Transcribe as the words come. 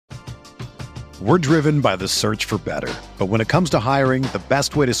We're driven by the search for better. But when it comes to hiring, the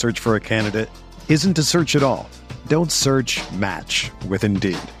best way to search for a candidate isn't to search at all. Don't search, match with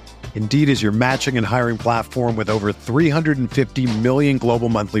Indeed. Indeed is your matching and hiring platform with over 350 million global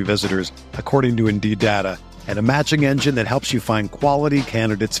monthly visitors, according to Indeed data, and a matching engine that helps you find quality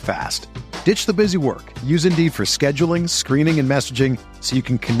candidates fast. Ditch the busy work. Use Indeed for scheduling, screening, and messaging so you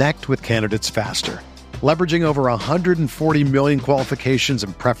can connect with candidates faster. Leveraging over 140 million qualifications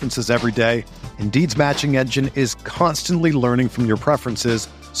and preferences every day, Indeed's matching engine is constantly learning from your preferences,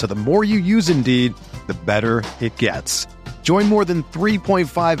 so the more you use Indeed, the better it gets. Join more than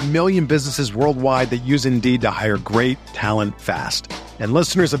 3.5 million businesses worldwide that use Indeed to hire great talent fast. And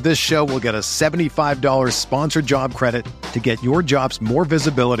listeners of this show will get a $75 sponsored job credit to get your jobs more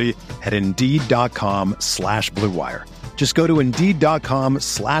visibility at Indeed.com/Blue Wire. Just go to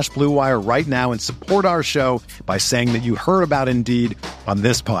Indeed.com/Blue Wire right now and support our show by saying that you heard about Indeed on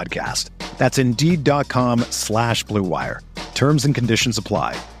this podcast. That's Indeed.com/Blue Wire. Terms and conditions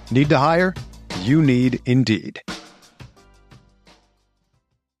apply. Need to hire? You need Indeed.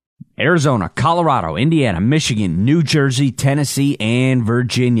 Arizona, Colorado, Indiana, Michigan, New Jersey, Tennessee, and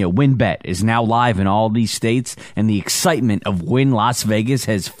Virginia. WynnBET is now live in all these states, and the excitement of Wynn Las Vegas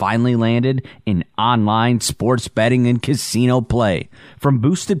has finally landed in online sports betting and casino play. From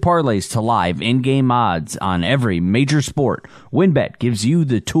boosted parlays to live in-game odds on every major sport, WynnBET gives you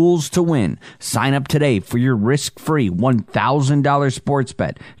the tools to win. Sign up today for your risk-free $1,000 sports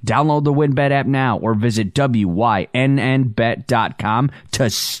bet. Download the WynnBET app now or visit wynnbet.com to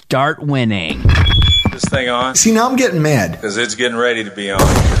start winning. This thing on? See, now I'm getting mad. Because it's getting ready to be on.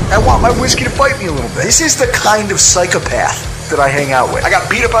 I want my whiskey to bite me a little bit. This is the kind of psychopath that I hang out with. I got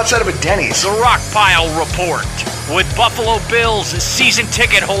beat up outside of a Denny's. The Rockpile Report with Buffalo Bills season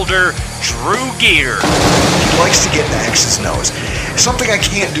ticket holder Drew Geary. He likes to get in the X's nose. Something I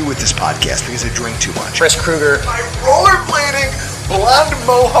can't do with this podcast because I drink too much. Chris Kruger. My rollerblading, blonde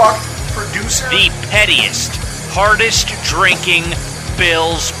mohawk producer. The pettiest, hardest drinking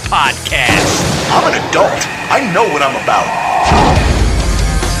Bills podcast. I'm an adult. I know what I'm about.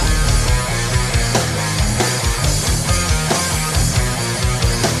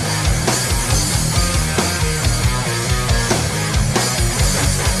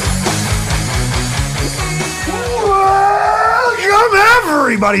 Welcome,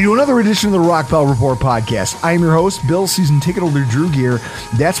 everybody, to another edition of the Rockpile Report podcast. I am your host, Bill season ticket holder Drew Geary.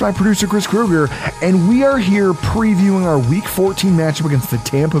 That's my producer, Chris Kruger, and we are here previewing our Week 14 matchup against the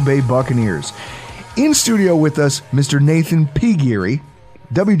Tampa Bay Buccaneers. In studio with us, Mr. Nathan P. Geary,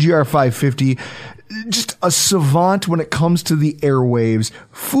 WGR550, just a savant when it comes to the airwaves,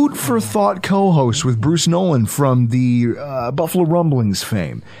 food for thought co-host with Bruce Nolan from the Buffalo Rumblings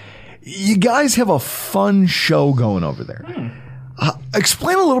fame. You guys have a fun show going over there.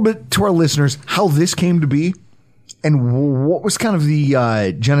 Explain a little bit to our listeners how this came to be and what was kind of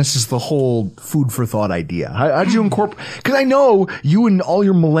the genesis of the whole food for thought idea. How did you incorporate? Because I know you and all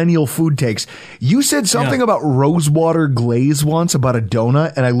your millennial food takes. You said something about rosewater glaze once about a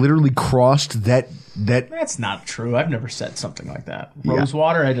donut, and I literally crossed that. That's not true. I've never said something like that.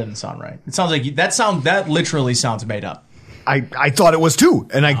 Rosewater? That doesn't sound right. It sounds like that literally sounds made up. I thought it was too,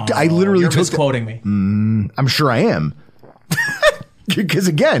 and I literally you're took misquoting me. I'm sure I am. Because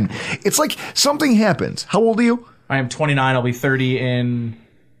again, it's like something happens. How old are you? I am 29. I'll be 30 in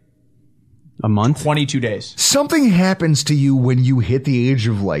a month, 22 days. Something happens to you when you hit the age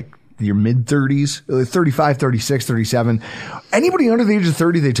of like your mid 30s, 35, 36, 37. Anybody under the age of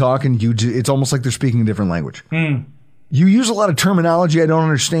 30, they talk and it's almost like they're speaking a different language. You use a lot of terminology I don't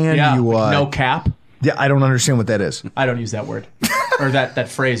understand. Yeah, you, like no cap. Yeah, I don't understand what that is. I don't use that word. Or that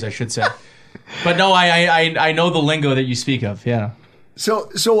phrase, I should say. But no, I know the lingo that you speak of, yeah. So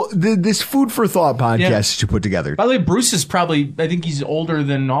this food for thought podcast that you put together. By the way, Bruce is probably, I think he's older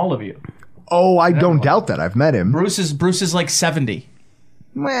than all of you. Oh, I don't doubt that. I've met him. Bruce is like 70.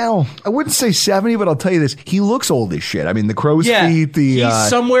 Well, I wouldn't say 70, but I'll tell you this. He looks old as shit. I mean, the crow's feet, the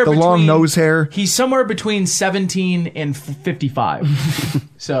long nose hair. He's somewhere between 17 and 55.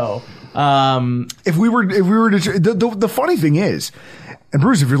 So, if we were to, the funny thing is, and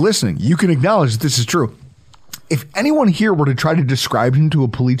Bruce, if you're listening, you can acknowledge that this is true. If anyone here were to try to describe him to a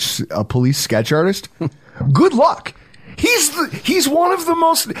police sketch artist, good luck. He's one of the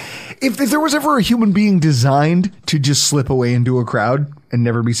most. If there was ever a human being designed to just slip away into a crowd and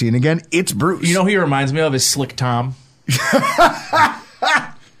never be seen again, it's Bruce. You know who he reminds me of is Slick Tom.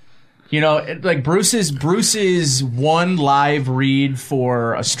 You know, like Bruce is one live read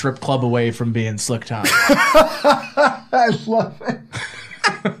for a strip club away from being Slick Tom. I love it.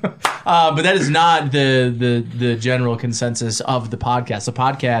 But that is not the general consensus of the podcast. The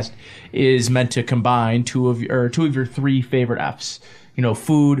podcast is meant to combine two of your three favorite Fs.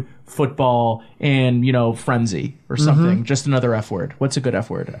 Food, football, and frenzy or something. Just another F word. What's a good F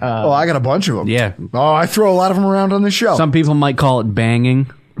word? I got a bunch of them. Yeah. Oh, I throw a lot of them around on the show. Some people might call it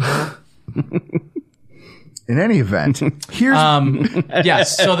banging. In any event, here's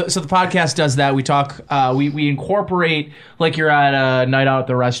yes. So the podcast does that. We talk. We incorporate like you're at a night out at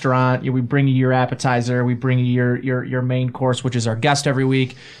the restaurant. We bring you your appetizer. We bring you your main course, which is our guest every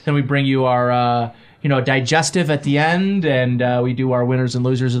week. Then we bring you our digestive at the end, and we do our winners and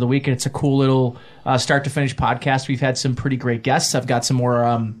losers of the week. And it's a cool little start to finish podcast. We've had some pretty great guests. I've got some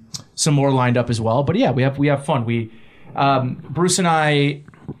more lined up as well. But yeah, we have fun. Bruce and I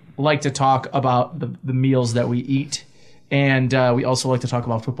like to talk about the meals that we eat, and we also like to talk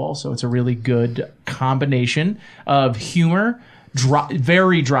about football. So it's a really good combination of humor,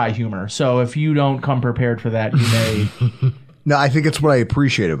 very dry humor. So if you don't come prepared for that, you may. No, I think it's what I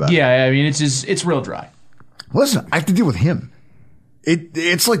appreciate about it. Yeah, I mean it's real dry. Listen, I have to deal with him.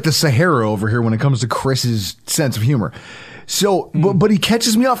 It's like the Sahara over here when it comes to Chris's sense of humor. So, but he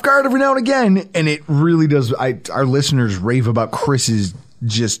catches me off guard every now and again, and it really does. Our listeners rave about Chris's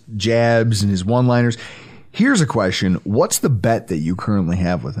just jabs and his one-liners. Here's a question. What's the bet that you currently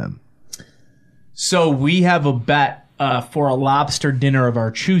have with him? So we have a bet for a lobster dinner of our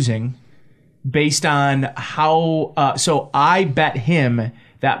choosing based on how... so I bet him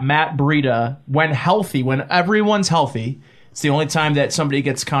that Matt Breida, when everyone's healthy, it's the only time that somebody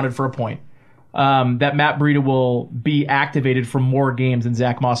gets counted for a point, that Matt Breida will be activated for more games than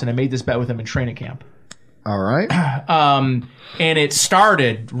Zach Moss. And I made this bet with him in training camp. All right. And it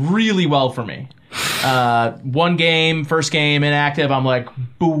started really well for me. One game, first game, inactive. I'm like,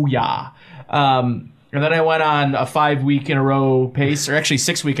 booyah. And then I went on a 5 week in a row pace, or actually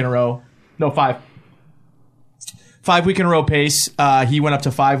 6 week in a row. No, 5. 5 week in a row pace. He went up to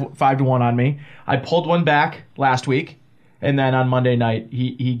 5-1 on me. I pulled one back last week, and then on Monday night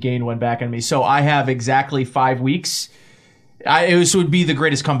he gained one back on me. So I have exactly 5 weeks. It would be the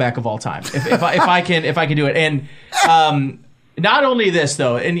greatest comeback of all time if I can do it. And not only this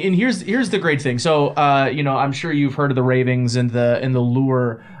though, and here's the great thing. So I'm sure you've heard of the ravings and the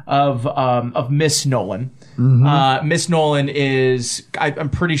lure of Miss Nolan. Mm-hmm. Miss Nolan is I'm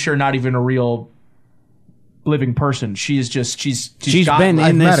pretty sure not even a real living person. She's been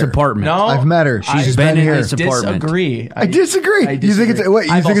in this apartment. No, I've met her. She's been in here. this apartment. I disagree. You think it's what?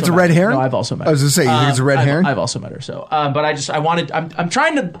 You think it's a red herring? No, I've also met her. I was going to say, you think it's a red herring? I've also met her. So, but I'm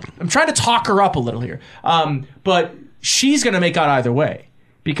trying to talk her up a little here. But she's going to make out either way,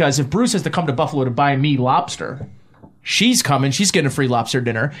 because if Bruce has to come to Buffalo to buy me lobster, she's coming. She's getting a free lobster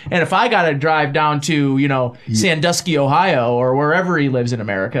dinner. And if I got to drive down to, Sandusky, Ohio, or wherever he lives in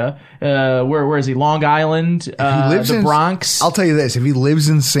America, where is he? Long Island, the Bronx. I'll tell you this. If he lives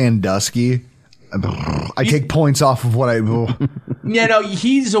in Sandusky, I take points off of what I...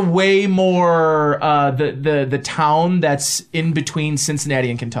 he's a way more the town that's in between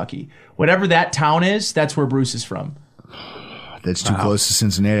Cincinnati and Kentucky. Whatever that town is, that's where Bruce is from. That's too close to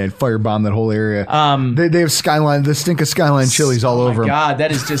Cincinnati. I'd firebomb that whole area. They have Skyline, the stink of Skyline chilies all over them. Oh my God,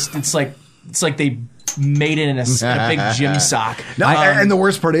 that is just, it's like they made it in a big gym sock. No, and the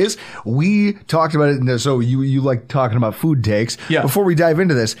worst part is, we talked about it, so you like talking about food takes. Yeah. Before we dive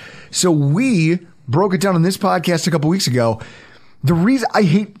into this, so we broke it down in this podcast a couple weeks ago. The reason I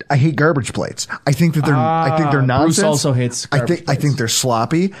hate garbage plates. I think that they're nonsense. Bruce also hates garbage plates. I think they're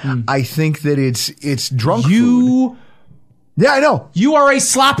sloppy. I think that it's drunk food. Yeah, I know. You are a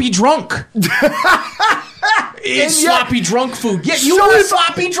sloppy drunk. It's sloppy drunk food. Yeah, you are a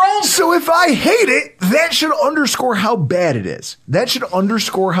sloppy drunk. So if I hate it, that should underscore how bad it is.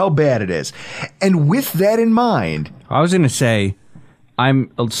 And with that in mind, I was going to say, I'm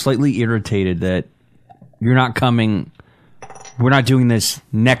slightly irritated that you're not coming. We're not doing this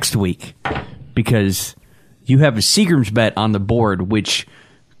next week because you have a Seagram's bet on the board, which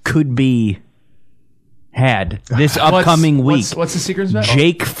could be had this upcoming week. What's the Seagram's bet?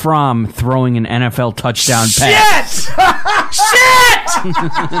 Jake Fromm throwing an NFL touchdown pass. Shit!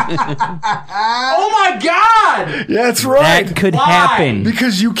 Oh my God! That's right. That could happen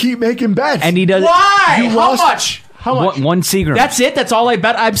because you keep making bets, and he does. Why? How much? One Seagram. That's it. That's all I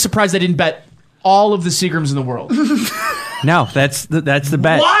bet. I'm surprised I didn't bet all of the Seagrams in the world. No, that's the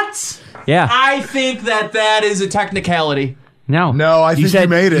bet. What? Yeah. I think that is a technicality. No, I think you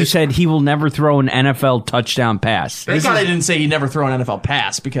made it. You said he will never throw an NFL touchdown pass. Thank God I didn't say he'd never throw an NFL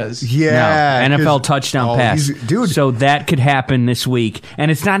pass because... Yeah. No, NFL touchdown pass. Dude. So that could happen this week.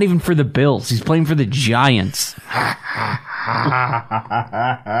 And it's not even for the Bills. He's playing for the Giants.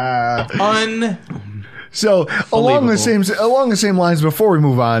 So along the same lines, before we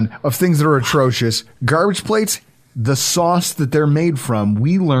move on, of things that are atrocious, garbage plates. The sauce that they're made from,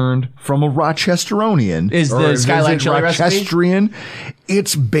 we learned from a Rochesteronian. Is the Skyline chili Rochestrian.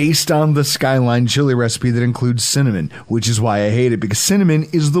 It's based on the Skyline chili recipe that includes cinnamon, which is why I hate it, because cinnamon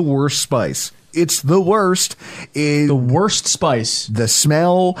is the worst spice. It's the worst. The worst spice. The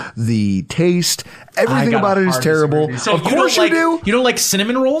smell, the taste, everything about it is terrible. So of course you do. You don't like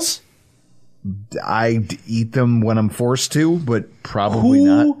cinnamon rolls? I eat them when I'm forced to, but probably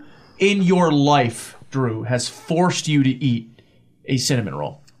not. Who in your life, Drew, has forced you to eat a cinnamon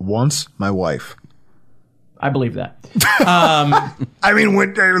roll? Once, my wife. I believe that. I mean,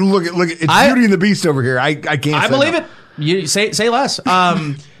 look at it's Beauty and the Beast over here. I can't. I believe it. You say less.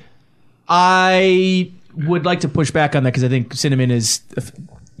 I would like to push back on that because I think cinnamon is.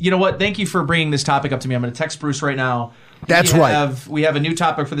 You know what? Thank you for bringing this topic up to me. I'm going to text Bruce right now. That's right. We have a new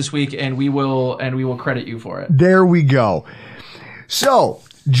topic for this week, and we will credit you for it. There we go. So,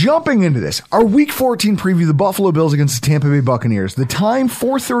 jumping into this, our Week 14 preview, the Buffalo Bills against the Tampa Bay Buccaneers. The time,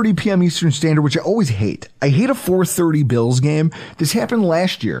 4:30 p.m. Eastern Standard, which I always hate. I hate a 4:30 Bills game. This happened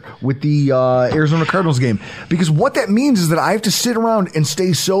last year with the Arizona Cardinals game, because what that means is that I have to sit around and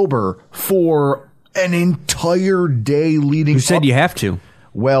stay sober for an entire day leading up. Who said you have to?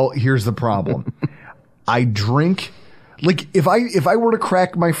 Well, here's the problem. I drink... Like, if I were to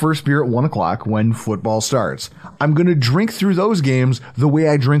crack my first beer at 1 o'clock when football starts, I'm going to drink through those games the way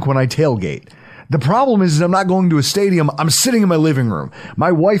I drink when I tailgate. The problem is I'm not going to a stadium. I'm sitting in my living room.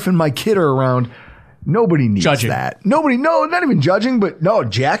 My wife and my kid are around. Nobody needs that. Nobody, no, not even judging, but no,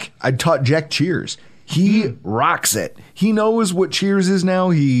 Jack, I taught Jack Cheers. He rocks it. He knows what Cheers is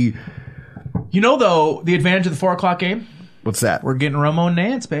now. You know, though, the advantage of the 4 o'clock game? What's that? We're getting Romo and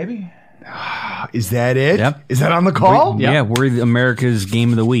Nance, baby. Is that it? Yep. Is that on the call? Yeah, we're America's game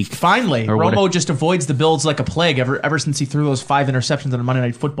of the week. Finally, Romo just avoids the Bills like a plague ever since he threw those 5 interceptions on Monday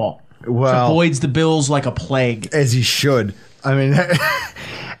Night Football. Well, just avoids the Bills like a plague. As he should. I mean,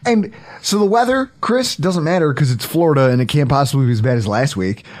 and so the weather, Chris, doesn't matter because it's Florida and it can't possibly be as bad as last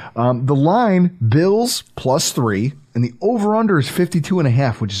week. The line, Bills +3, and the over-under is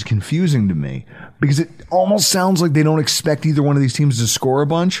 52.5, which is confusing to me because it almost sounds like they don't expect either one of these teams to score a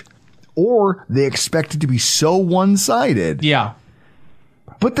bunch. Or they expect it to be so one-sided. Yeah.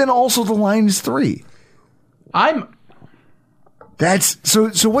 But then also the line is 3. That's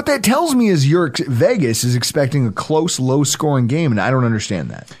so what that tells me is Vegas is expecting a close, low-scoring game, and I don't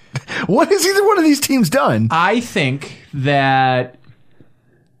understand that. What has either one of these teams done? I think that,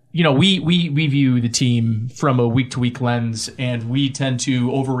 you know, we view the team from a week-to-week lens, and we tend to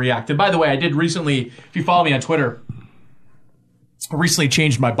overreact. And by the way, I did recently, if you follow me on Twitter, I recently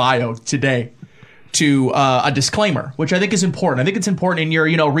changed my bio today to a disclaimer, which I think is important. I think it's important in your,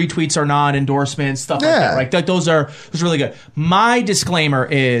 retweets are non-endorsements, stuff like that, right? Those are really good. My disclaimer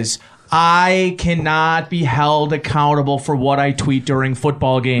is I cannot be held accountable for what I tweet during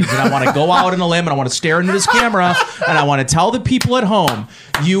football games. And I want to go out on a limb and I want to stare into this camera and I want to tell the people at home,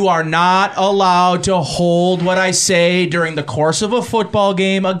 you are not allowed to hold what I say during the course of a football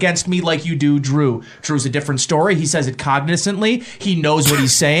game against me like you do Drew. Drew's a different story. He says it cognizantly. He knows what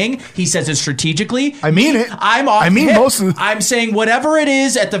he's saying. He says it strategically. I mean it. Most of the... I'm saying whatever it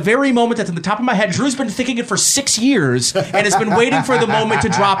is at the very moment that's in the top of my head. Drew's been thinking it for 6 years and has been waiting for the moment to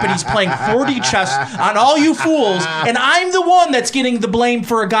drop it. He's playing 4D chess on all you fools, and I'm the one that's getting the blame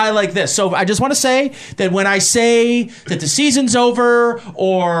for a guy like this. So I just want to say that when I say that the season's over,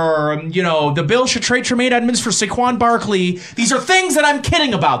 or the Bills should trade Tremaine Edmonds for Saquon Barkley, these are things that I'm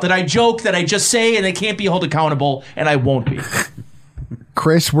kidding about, that I joke, that I just say, and they can't be held accountable, and I won't be.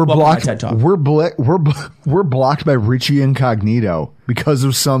 Chris, we're blocked. We're blocked by Richie Incognito because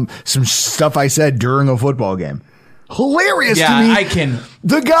of some stuff I said during a football game. Hilarious to me. I can.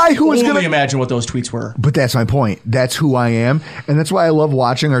 The guy who was going to imagine what those tweets were. But that's my point. That's who I am, and that's why I love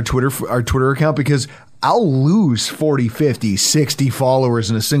watching our Twitter account, because I'll lose 40, 50, 60 followers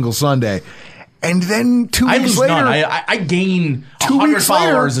in a single Sunday. And then 2 weeks later, I gain 100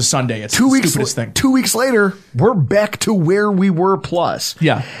 followers a Sunday. It's the stupidest thing. 2 weeks later, we're back to where we were plus.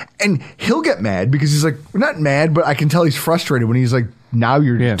 Yeah. And he'll get mad because he's like, not mad, but I can tell he's frustrated when he's like, now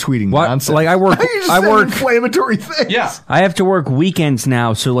you're tweeting nonsense. Like I work inflammatory things. Yeah. I have to work weekends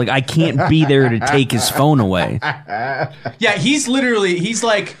now, so like I can't be there to take his phone away. Yeah, he's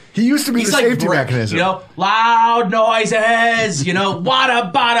like he used to be the safety mechanism. Loud noises, wada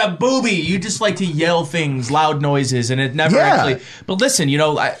bada booby. You just like to yell things, loud noises, and it never actually. But listen,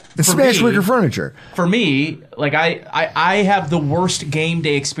 smash wicker furniture. For me, like I have the worst game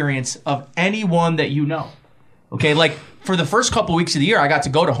day experience of anyone that you know. Okay, like for the first couple weeks of the year, I got to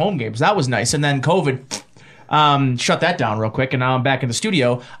go to home games. That was nice. And then COVID shut that down real quick, and now I'm back in the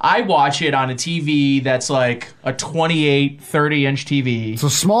studio. I watch it on a TV that's like a 28, 30-inch TV. So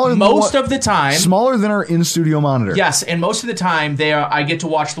smaller than of the time. Smaller than our in-studio monitor. Yes, and most of the time I get to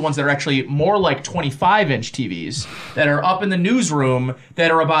watch the ones that are actually more like 25-inch TVs that are up in the newsroom that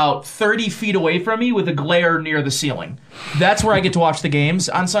are about 30 feet away from me with a glare near the ceiling. That's where I get to watch the games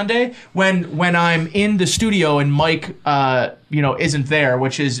on Sunday. When I'm in the studio and Mike isn't there,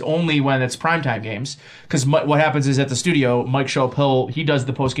 which is only when it's primetime games. Because what happens is at the studio, Mike show up, he does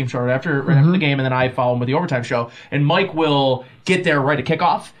the post-game show right after the game, and then I follow him with the overtime show. And Mike will get there right at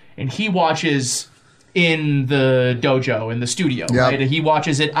kickoff, and he watches in the dojo, in the studio, right? And he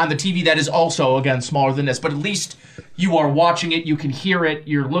watches it on the TV that is also, again, smaller than this. But at least you are watching it, you can hear it,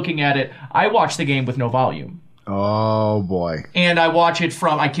 you're looking at it. I watch the game with no volume. Oh, boy. And I watch it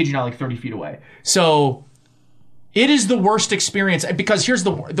from, I kid you not, like 30 feet away. So it is the worst experience, because here's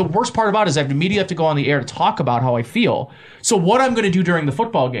the worst part about it is I immediately have to go on the air to talk about how I feel. So what I'm going to do during the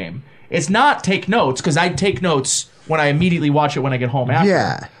football game is not take notes, because I take notes when I immediately watch it when I get home after.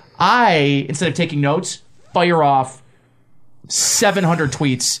 Yeah. I, instead of taking notes, fire off 700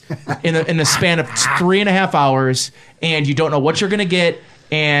 tweets in the span of 3.5 hours, and you don't know what you're going to get,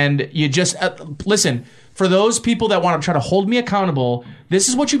 and you just listen. For those people that want to try to hold me accountable, this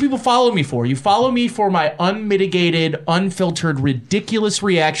is what you people follow me for. You follow me for my unmitigated, unfiltered, ridiculous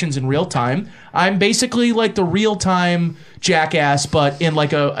reactions in real time. I'm basically like the real-time jackass, but in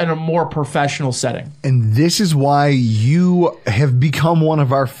like in a more professional setting. And this is why you have become one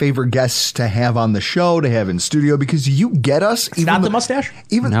of our favorite guests to have on the show, to have in studio, because you get us. It's not the mustache?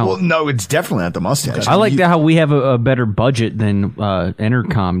 No, it's definitely not the mustache. I like how we have a better budget than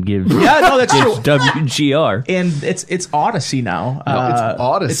Entercom gives. Yeah, no, that's true. WGR. And it's Odyssey now. It's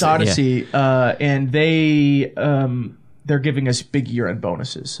Odyssey. It's Odyssey, and they're giving us big year-end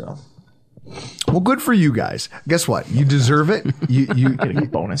bonuses. So, well, good for you guys. Guess what? You deserve it. You getting a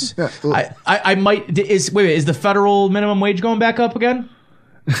bonus. I might. Is the federal minimum wage going back up again?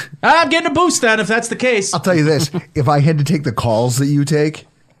 I'm getting a boost then, if that's the case. I'll tell you this: if I had to take the calls that you take,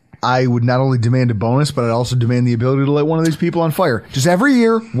 I would not only demand a bonus, but I'd also demand the ability to light one of these people on fire. Just every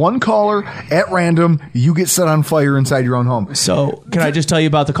year, one caller at random, you get set on fire inside your own home. So, can I just tell you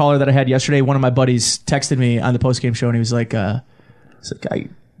about the caller that I had yesterday? One of my buddies texted me on the postgame show, and he was like, I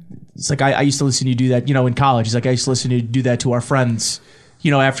used to listen to you do that, in college. He's like, I used to listen to you do that to our friends,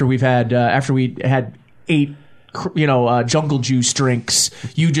 after we had 8 jungle juice drinks,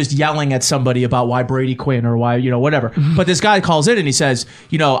 you just yelling at somebody about why Brady Quinn or why, whatever. But this guy calls in and he says,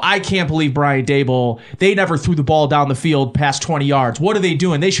 I can't believe Brian Daboll, they never threw the ball down the field past 20 yards. What are they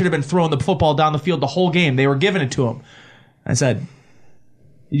doing? They should have been throwing the football down the field the whole game. They were giving it to him. I said,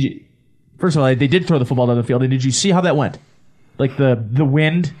 first of all, they did throw the football down the field. And did you see how that went? Like the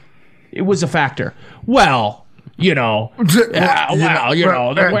wind, it was a factor. Well, anytime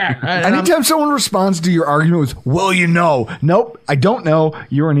someone responds to your argument with, well, nope, I don't know,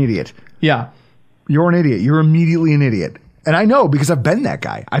 you're an idiot. Yeah. You're an idiot. You're immediately an idiot. And I know, because I've been that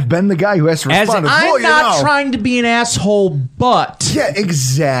guy. I've been the guy who has to respond. I'm not trying to be an asshole, but... Yeah,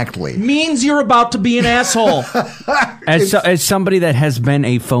 exactly. Means you're about to be an asshole. As somebody that has been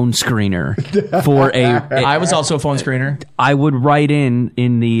a phone screener for I was also a phone screener. I would write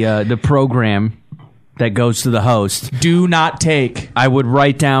in the program that goes to the host. Do not take. I would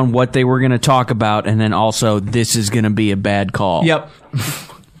write down what they were going to talk about, and then also, this is going to be a bad call. Yep.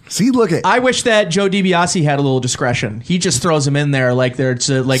 See, look at. I wish that Joe DiBiase had a little discretion. He just throws them in there like they're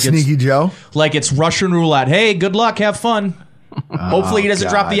Sneaky Joe, like it's Russian roulette. Hey, good luck, have fun. Hopefully, he doesn't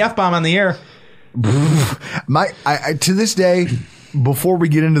drop the F-bomb on the air. To this day, before we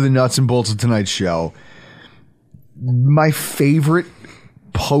get into the nuts and bolts of tonight's show, my favorite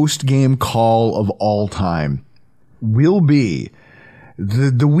post-game call of all time will be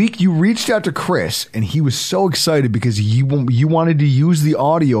the week you reached out to Chris, and he was so excited because you wanted to use the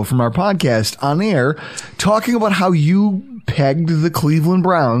audio from our podcast on air, talking about how you pegged the Cleveland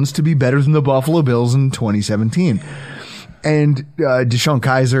Browns to be better than the Buffalo Bills in 2017. And Deshaun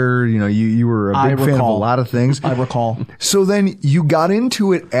Kaiser, you were a big fan of a lot of things. I recall. So then you got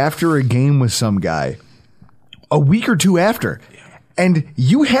into it after a game with some guy a week or two after, and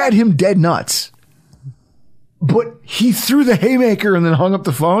you had him dead nuts. But he threw the haymaker and then hung up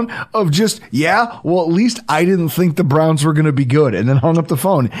the phone of just, at least I didn't think the Browns were going to be good, and then hung up the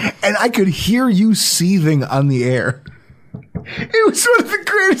phone. And I could hear you seething on the air. It was one of the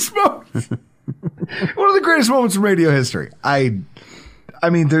greatest moments. One of the greatest moments in radio history. I I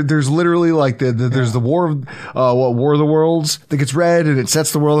mean, there's literally like there's the War of the Worlds that gets read and it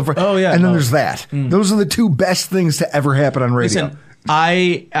sets the world on fire. Oh, yeah. And then there's that. Those are the two best things to ever happen on radio. Listen,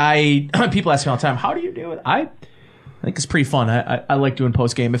 I people ask me all the time, how do you do it? I think it's pretty fun. I like doing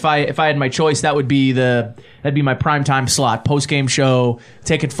post game. If I had my choice, that'd be my prime time slot. Post game show,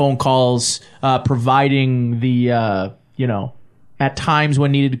 taking phone calls, providing the at times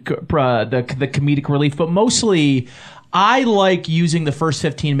when needed the comedic relief, but mostly I like using the first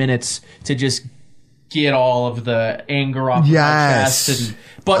 15 minutes to just get all of the anger off my chest.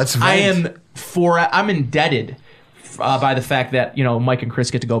 But I'm indebted by the fact that Mike and Chris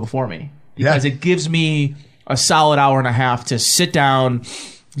get to go before me, because it gives me a solid hour and a half to sit down,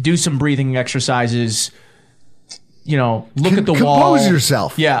 do some breathing exercises, look at the wall. Compose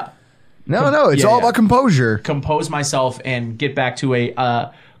yourself. Yeah. No, it's all about composure. Compose myself and get back to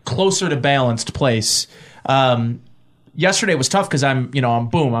a closer to balanced place. Yesterday was tough because I'm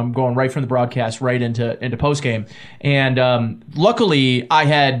going right from the broadcast right into post game, and luckily I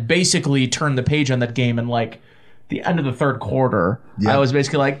had basically turned the page on that game and like the end of the third quarter, I was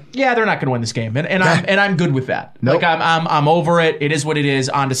basically like, yeah, they're not going to win this game, and I'm good with that. Nope. Like I'm over it. It is what it is.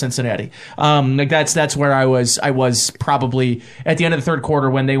 On to Cincinnati. Like that's where I was probably at the end of the third quarter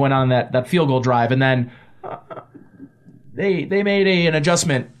when they went on that field goal drive, and then they made an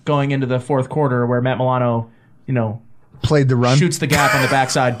adjustment going into the fourth quarter where Matt Milano, played the run, shoots the gap on the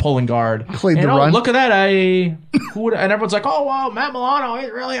backside, pulling guard. Played the run. Look at that! And everyone's like, oh wow, Matt Milano,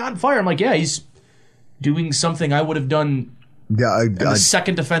 he's really on fire. I'm like, yeah, he's doing something I would have done in the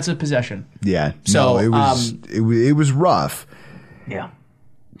second defensive possession. Yeah. So it was rough. Yeah.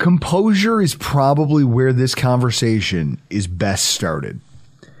 Composure is probably where this conversation is best started.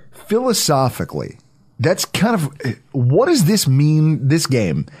 Philosophically, that's kind of what does this mean, this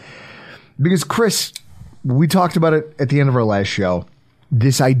game? Because Chris, we talked about it at the end of our last show.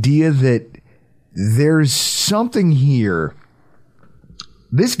 This idea that there's something here.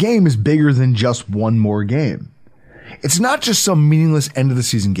 This game is bigger than just one more game. It's not just some meaningless end of the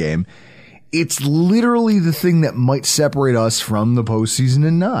season game. It's literally the thing that might separate us from the postseason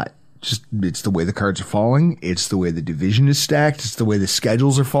and not. It's the way the cards are falling. It's the way the division is stacked. It's the way the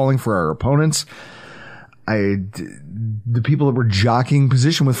schedules are falling for our opponents. The people that we're jockeying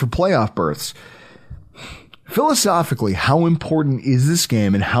position with for playoff berths. Philosophically, how important is this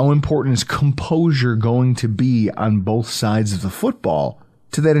game and how important is composure going to be on both sides of the football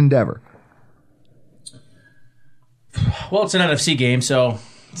to that endeavor? Well, it's an NFC game, so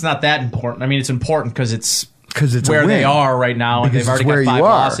it's not that important. I mean, it's important because it's where a win. They are right now, and Because they've already it's got where 5 you are.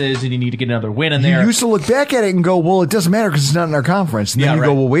 losses, and you need to get another win in You there. used to look back at it and go, well, it doesn't matter because it's not in our conference. And then you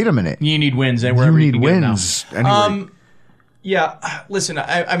go, well, wait a minute. You need wins, and wherever You need can get them wins. now. Anyway. Yeah, listen,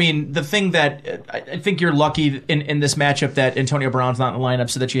 I mean, the thing that I think you're lucky in this matchup that Antonio Brown's not in the lineup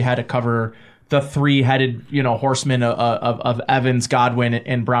so that you had to cover the 3-headed, horsemen of Evans, Godwin,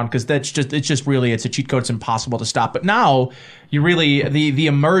 and Brown, because it's a cheat code. It's impossible to stop. But now you really, the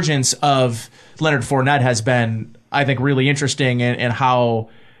emergence of Leonard Fournette has been, I think, really interesting and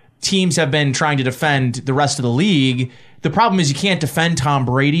how teams have been trying to defend the rest of the league. The problem is you can't defend Tom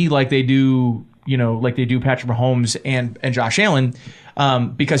Brady like they do Patrick Mahomes and Josh Allen,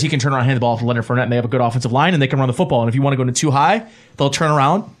 because he can turn around and hand the ball to Leonard Fournette, and they have a good offensive line, and they can run the football. And if you want to go into too high, they'll turn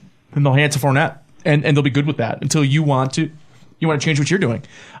around and they'll hand it to Fournette, and they'll be good with that until you want to change what you're doing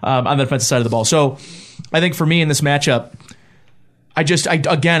on the defensive side of the ball. So I think for me in this matchup, I just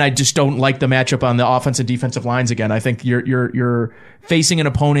don't like the matchup on the offensive and defensive lines again. I think you're facing an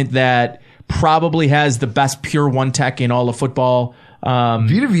opponent that probably has the best pure one tech in all of football.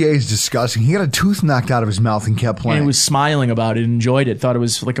 Vita VA is disgusting. He got a tooth knocked out of his mouth and kept playing. And he was smiling about it and enjoyed it. Thought it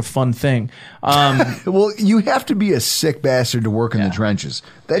was like a fun thing. Well, you have to be a sick bastard to work in the trenches.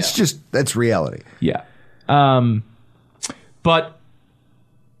 That's reality. Yeah. But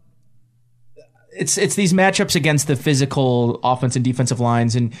it's these matchups against the physical offense and defensive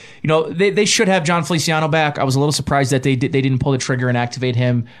lines, and they should have John Feliciano back. I was a little surprised that they didn't pull the trigger and activate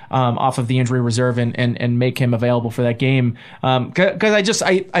him off of the injury reserve and make him available for that game, because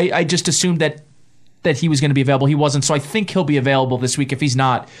I just assumed that he was going to be available. He wasn't, so I think he'll be available this week. If he's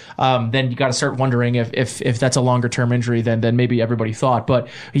not, then you got to start wondering if that's a longer term injury than maybe everybody thought. But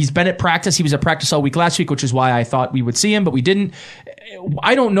he's been at practice. He was at practice all week last week, which is why I thought we would see him, but we didn't.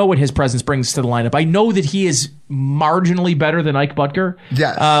 I don't know what his presence brings to the lineup. I know that he is marginally better than Ike Butker.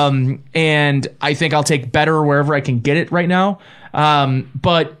 Yes. And I think I'll take better wherever I can get it right now.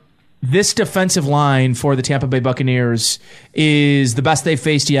 But this defensive line for the Tampa Bay Buccaneers is the best they've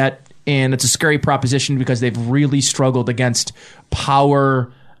faced yet. And it's a scary proposition because they've really struggled against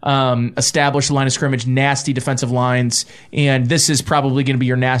power establish the line of scrimmage, nasty defensive lines, and this is probably going to be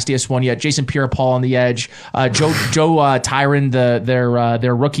your nastiest one yet. Jason Pierre-Paul on the edge. Joe Tyron,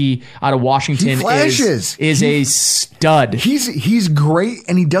 their rookie out of Washington, is a stud. He's great,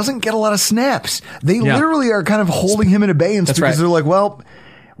 and he doesn't get a lot of snaps. They literally are kind of holding him in abeyance because they're like, well,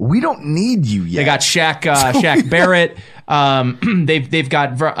 we don't need you yet. They got Shaq Barrett. They've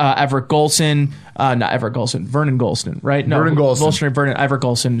got Everett Golson. Not Everett Golson. Vernon Golston, right? No, Vernon Golson. Everett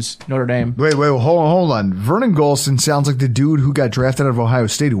Golson's Notre Dame. Wait, hold on. Vernon Golson sounds like the dude who got drafted out of Ohio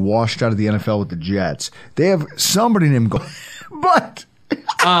State who washed out of the NFL with the Jets. They have somebody named But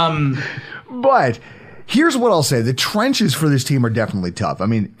here's what I'll say. The trenches for this team are definitely tough. I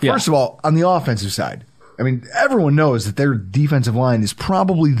mean, first of all, on the offensive side, I mean, everyone knows that their defensive line is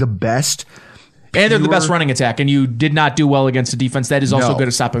probably the best. And they're the best running attack, and you did not do well against a defense that is also good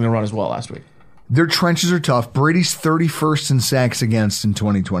at stopping the run as well last week. Their trenches are tough. Brady's 31st in sacks against in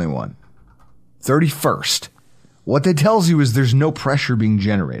 2021. 31st. What that tells you is there's no pressure being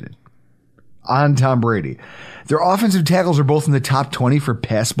generated on Tom Brady. Their offensive tackles are both in the top 20 for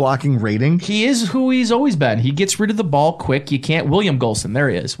pass blocking rating. He is who he's always been. He gets rid of the ball quick. You can't. William Golson. There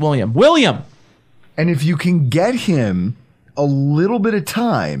he is. William. And if you can get him a little bit of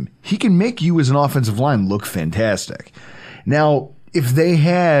time, he can make you as an offensive line look fantastic. Now, if they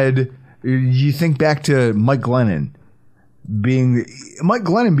had... You think back to Mike Glennon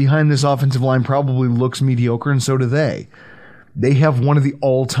behind this offensive line probably looks mediocre, and so do they. They have one of the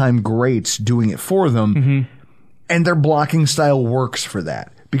all-time greats doing it for them, and their blocking style works for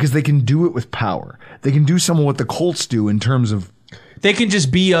that because they can do it with power. They can do some of what the Colts do in terms of they can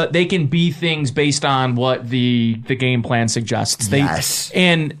just be they can be things based on what the game plan suggests. Yes.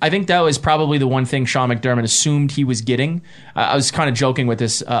 And I think that was probably the one thing Sean McDermott assumed he was getting. I was kind of joking with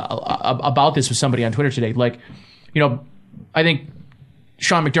this about this with somebody on Twitter today. Like, I think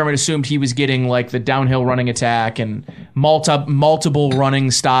Sean McDermott assumed he was getting like the downhill running attack and multiple running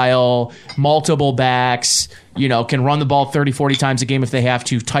style, multiple backs, can run the ball 30, 40 times a game if they have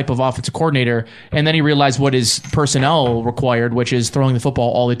to type of offensive coordinator. And then he realized what his personnel required, which is throwing the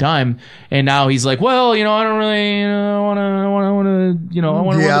football all the time. And now he's like, well, I don't really want to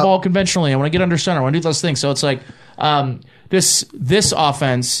run the ball conventionally. I want to get under center. I want to do those things. So it's like this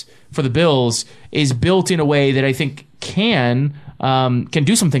offense for the Bills is built in a way that I think can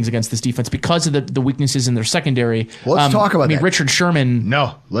do some things against this defense because of the weaknesses in their secondary. Let's talk about that. Richard Sherman.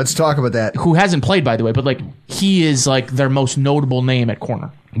 No, let's talk about that. Who hasn't played, by the way, but he is their most notable name at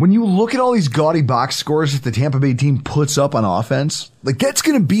corner. When you look at all these gaudy box scores that the Tampa Bay team puts up on offense, that's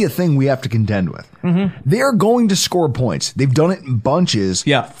going to be a thing we have to contend with. They are going to score points. They've done it in bunches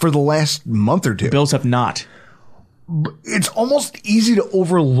for the last month or two. The Bills have not. It's almost easy to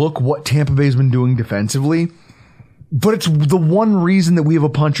overlook what Tampa Bay's been doing defensively. But it's the one reason that we have a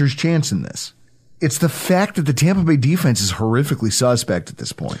puncher's chance in this. It's the fact that the Tampa Bay defense is horrifically suspect at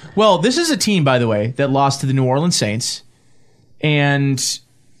this point. Well, this is a team, by the way, that lost to the New Orleans Saints and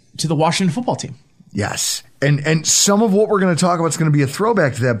to the Washington football team. Yes. And some of what we're going to talk about is going to be a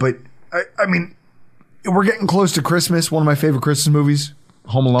throwback to that. But, I mean, we're getting close to Christmas. One of my favorite Christmas movies,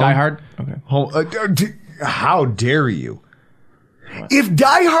 Home Alone. Die Hard? Okay. How dare you? If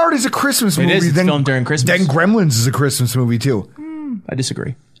Die Hard is a Christmas movie, then filmed during Christmas. Then Gremlins is a Christmas movie too. I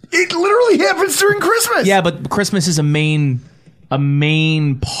disagree. It literally happens during Christmas. Yeah, but Christmas is a main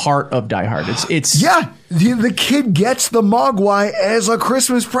part of Die Hard. It's the kid gets the Mogwai as a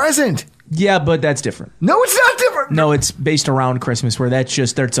Christmas present. Yeah, but that's different. No, it's not different. No, it's based around Christmas where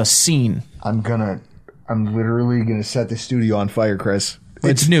there's a scene. I'm literally gonna set the studio on fire, Chris.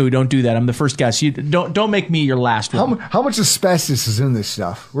 It's new. Don't do that. I'm the first guest. You don't make me your last one. How much asbestos is in this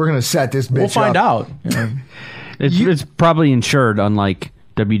stuff? We're gonna set this bitch. We'll find out. It's probably insured, unlike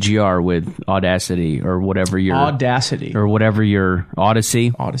WGR with Audacity or whatever your Audacity or whatever your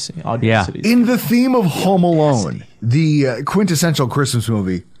Odyssey. Yeah. In the theme of Home Alone, the quintessential Christmas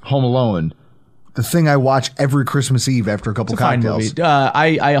movie, Home Alone. The thing I watch every Christmas Eve after a couple cocktails.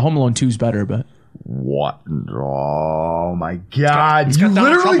 I Home Alone 2 is better, but. What? Oh my God! You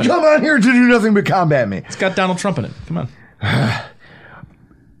literally come out here to do nothing but combat me. It's got Donald Trump in it. Come on.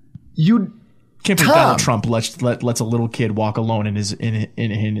 You can't believe Donald Trump lets a little kid walk alone in his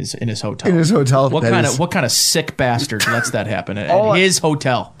hotel. In his hotel. What kind of sick bastard lets that happen at his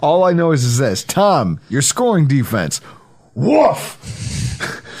hotel? All I know is this: Tom, your scoring defense.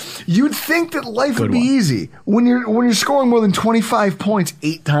 Woof. You'd think that life would be easy when you're scoring more than 25 points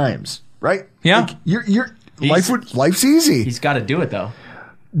 8 times. Right? Yeah. Life's easy. He's got to do it though.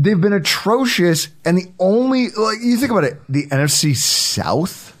 They've been atrocious, and the only you think about it, the NFC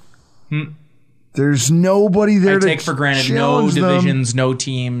South There's nobody there to take for granted no divisions, no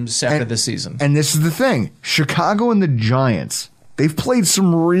teams after this season. And this is the thing. Chicago and the Giants, they've played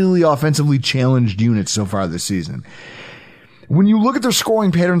some really offensively challenged units so far this season. When you look at their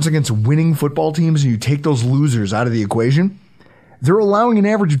scoring patterns against winning football teams and you take those losers out of the equation, they're allowing an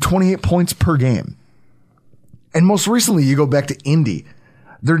average of 28 points per game. And most recently, you go back to Indy.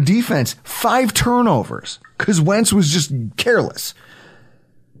 Their defense, 5 turnovers because Wentz was just careless.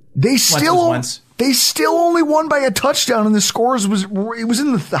 They still only won by a touchdown, and the scores was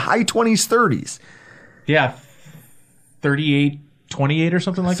in the high 20s, 30s. Yeah, 38-28 or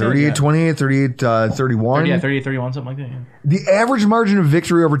something like that. 38-28, 38-31. Yeah, 38-31, something like that. Yeah. The average margin of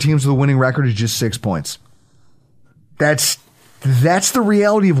victory over teams with a winning record is just 6 points. That's the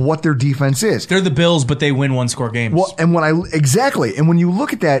reality of what their defense is. They're the Bills, but they win one-score games. Well, and when you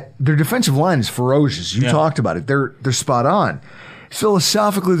look at that, their defensive line is ferocious. You talked about it. They're spot on.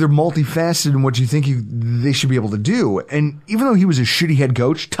 Philosophically, they're multifaceted in what you think they should be able to do. And even though he was a shitty head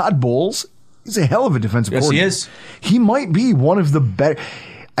coach, Todd Bowles is a hell of a defensive coordinator. Yes, he is. He might be one of the better.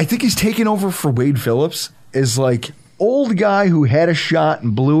 I think he's taken over for Wade Phillips as like old guy who had a shot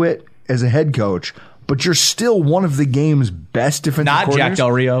and blew it as a head coach, but you're still one of the game's best defensive coordinators. Not Jack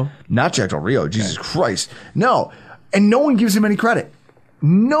Del Rio. Not Jack Del Rio. Jesus Christ. No. And no one gives him any credit.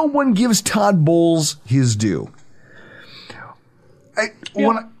 No one gives Todd Bowles his due.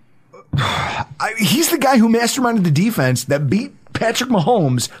 He's the guy who masterminded the defense that beat Patrick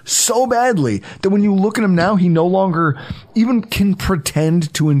Mahomes so badly that when you look at him now, he no longer even can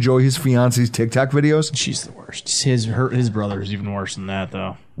pretend to enjoy his fiance's TikTok videos. She's the worst. His brother is even worse than that,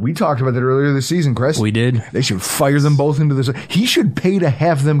 though. We talked about that earlier this season, Chris. We did. They should fire them both into this. He should pay to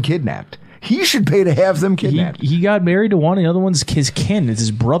have them kidnapped. He got married to one, and the other one's his kin. It's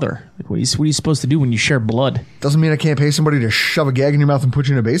his brother. Like, what are you supposed to do when you share blood? Doesn't mean I can't pay somebody to shove a gag in your mouth and put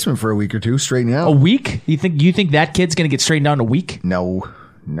you in a basement for a week or two, straighten you out. A week? You think that kid's going to get straightened out in a week? No,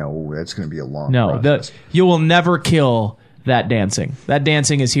 that's going to be a long process. You will never kill that dancing. That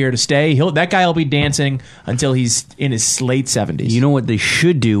dancing is here to stay. That guy will be dancing until he's in his late 70s. You know what they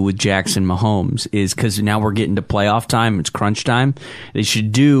should do with Jackson Mahomes is, because now we're getting to playoff time, it's crunch time. They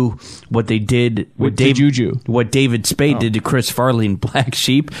should do what they did with Juju. What David Spade did to Chris Farley in Black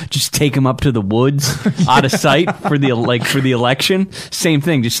Sheep. Just take him up to the woods, out of sight for the election. Same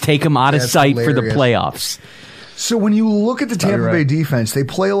thing. Just take him out of sight for the playoffs. So when you look at the Tampa Bay defense, they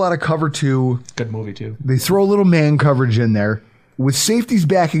play a lot of cover 2. Good movie, too. They throw a little man coverage in there with safeties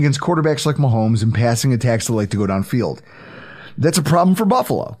back against quarterbacks like Mahomes and passing attacks that like to go downfield. That's a problem for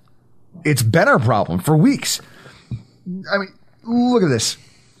Buffalo. It's been our problem for weeks. I mean, look at this.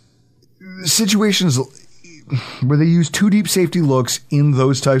 Situations where they use 2 deep safety looks in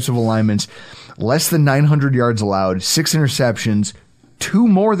those types of alignments, less than 900 yards allowed, 6 interceptions, 2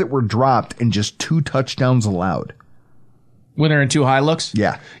 more that were dropped, and just 2 touchdowns allowed. When they're in 2 high looks?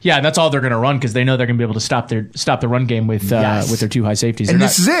 Yeah. Yeah, that's all they're going to run because they know they're going to be able to stop the run game with their 2 high safeties. And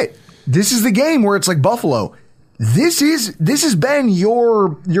this is it. This is the game where it's like Buffalo. This has been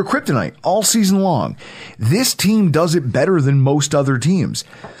your kryptonite all season long. This team does it better than most other teams.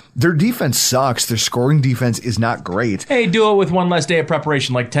 Their defense sucks. Their scoring defense is not great. Hey, do it with 1 less day of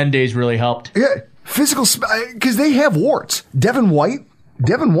preparation. Like 10 days really helped. Yeah. Physical, because they have warts. Devin White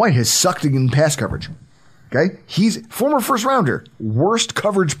has sucked in pass coverage. Okay? He's former first rounder, worst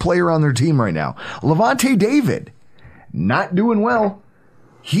coverage player on their team right now. Levante David, not doing well.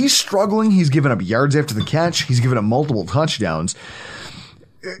 He's struggling. He's given up yards after the catch. He's given up multiple touchdowns.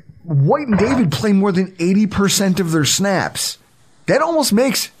 White and David play more than 80% of their snaps. That almost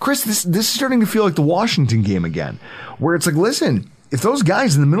makes, Chris, this is starting to feel like the Washington game again, where it's like, listen, if those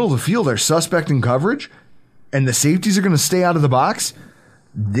guys in the middle of the field are suspect in coverage and the safeties are going to stay out of the box,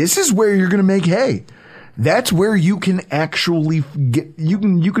 this is where you're going to make hay. That's where you can actually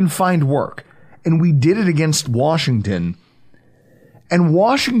you can find work. And we did it against Washington. And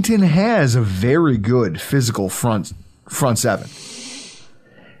Washington has a very good physical front seven.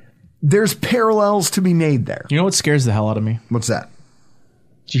 There's parallels to be made there. You know what scares the hell out of me? What's that?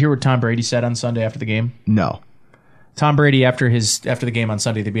 Did you hear what Tom Brady said on Sunday after the game? No. Tom Brady, after the game on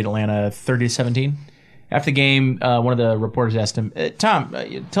Sunday, they beat Atlanta 30-17. After the game, one of the reporters asked him, Tom,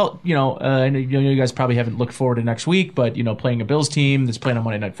 I know you guys probably haven't looked forward to next week, but playing a Bills team that's playing on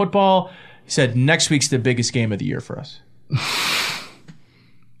Monday Night Football. He said, next week's the biggest game of the year for us.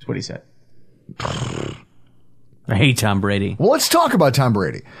 That's what he said. I hate Tom Brady. Well, let's talk about Tom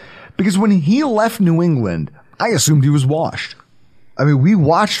Brady. Because when he left New England, I assumed he was washed. I mean, we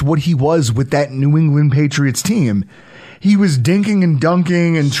watched what he was with that New England Patriots team. He was dinking and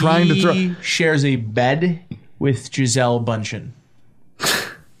dunking and trying to throw. He shares a bed with Gisele Bundchen.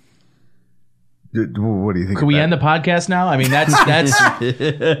 What do you think? Can we end the podcast now? I mean, that's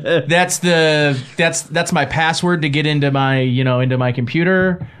my password to get into my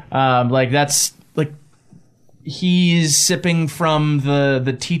computer. He's sipping from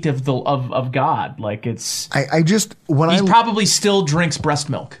the teat of God. Like it's. He probably still drinks breast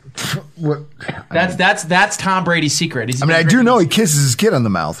milk. What? That's Tom Brady's secret. I do know he kisses his kid on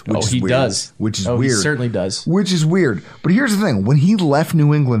the mouth. Which is weird, does. Which is weird. He certainly does. Which is weird. But here's the thing: when he left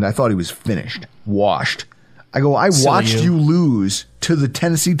New England, I thought he was finished, washed. I watched you lose to the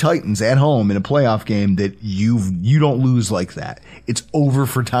Tennessee Titans at home in a playoff game that you don't lose like that. It's over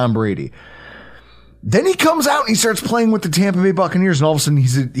for Tom Brady. Then he comes out and he starts playing with the Tampa Bay Buccaneers, and all of a sudden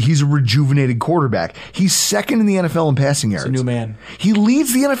he's a rejuvenated quarterback. He's second in the NFL in passing yards. He's a new man. He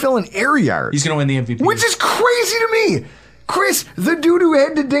leads the NFL in air yards. He's going to win the MVP. Which is crazy to me. Chris, the dude who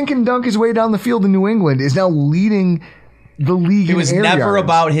had to dink and dunk his way down the field in New England is now leading the league in air yards. It was never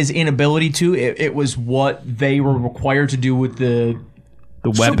about his inability to. It was what they were required to do with the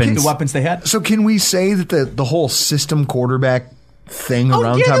weapons they had. So can we say that the whole system quarterback thing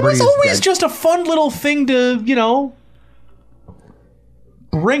around Tom Brady? It was always just a fun little thing to,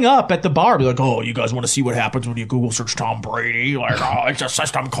 bring up at the bar. Be like, oh, you guys want to see what happens when you Google search Tom Brady? Like, oh, it's a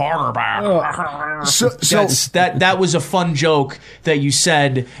system quarterback. That was a fun joke that you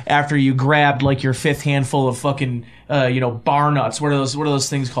said after you grabbed like your fifth handful of fucking bar nuts. What are those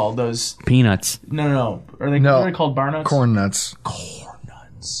things called? Those peanuts. No. Are they called bar nuts? Corn nuts.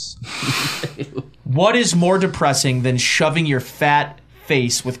 What is more depressing than shoving your fat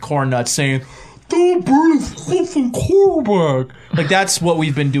face with corn nuts saying, Tom Brady's fucking quarterback? Like, that's what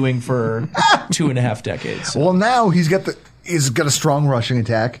we've been doing for 2.5 decades. Well, now he's got a strong rushing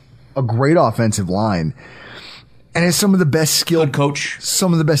attack, a great offensive line, and has some of the best skilled coach,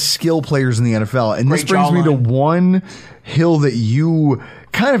 some of the best skill players in the NFL. And this brings me to one hill that you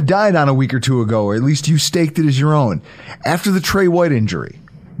kind of died on a week or two ago, or at least you staked it as your own. After the Trey White injury,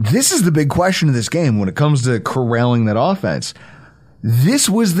 this is the big question of this game when it comes to corralling that offense. This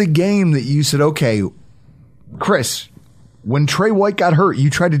was the game that you said, okay, Chris, when Trey White got hurt, you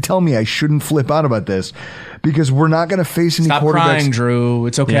tried to tell me I shouldn't flip out about this because we're not going to face any quarterbacks. Stop crying, Drew.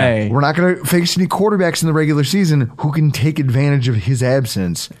 It's okay. Yeah. We're not going to face any quarterbacks in the regular season who can take advantage of his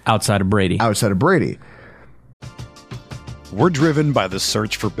absence. Outside of Brady. We're driven by the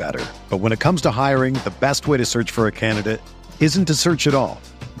search for better. But when it comes to hiring, the best way to search for a candidate isn't to search at all.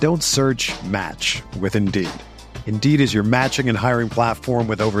 Don't search, match with Indeed. Indeed is your matching and hiring platform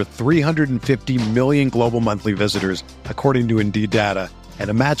with over 350 million global monthly visitors, according to Indeed data, and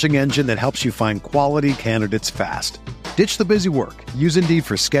a matching engine that helps you find quality candidates fast. Ditch the busy work. Use Indeed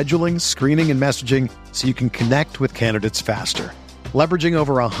for scheduling, screening, and messaging so you can connect with candidates faster. Leveraging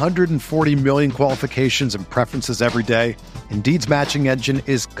over 140 million qualifications and preferences every day, Indeed's matching engine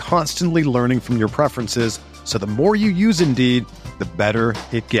is constantly learning from your preferences, so the more you use Indeed, the better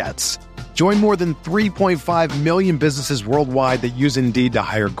it gets. Join more than 3.5 million businesses worldwide that use Indeed to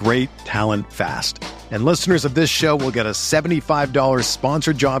hire great talent fast. And listeners of this show will get a $75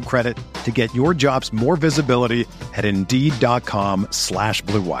 sponsored job credit to get your jobs more visibility at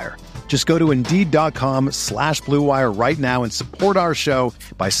Indeed.com/Blue Wire. Just go to Indeed.com/Blue Wire right now and support our show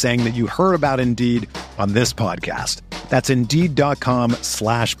by saying that you heard about Indeed on this podcast. That's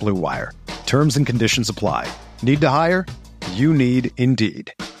Indeed.com/Blue Wire. Terms and conditions apply. Need to hire? You need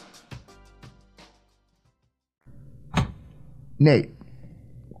Indeed. Nate,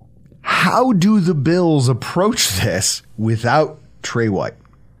 how do the Bills approach this without Trey White?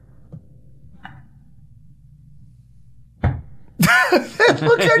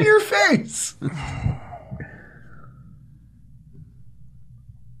 Look on your face.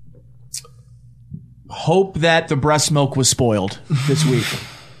 Hope that the breast milk was spoiled this week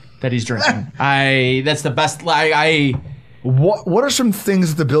that he's drinking. That's the best. What are some things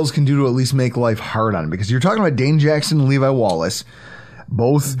that the Bills can do to at least make life hard on him? Because you're talking about Dane Jackson and Levi Wallace.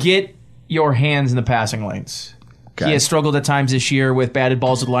 Both get your hands in the passing lanes. Okay. He has struggled at times this year with batted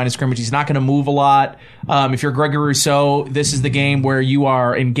balls at the line of scrimmage. He's not going to move a lot. If you're Gregory Rousseau, this is the game where you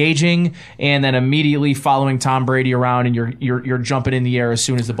are engaging and then immediately following Tom Brady around, and you're jumping in the air as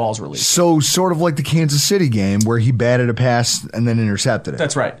soon as the ball's released. So sort of like the Kansas City game where he batted a pass and then intercepted it.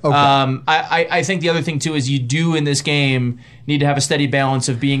 That's right. Okay. I think the other thing too is you do in this game need to have a steady balance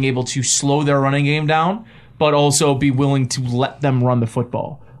of being able to slow their running game down, but also be willing to let them run the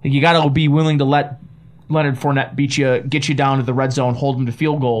football. Like, you got to be willing to let Leonard Fournette get you down to the red zone, hold him to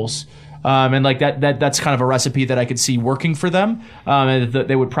field goals. And like that's kind of a recipe that I could see working for them. And that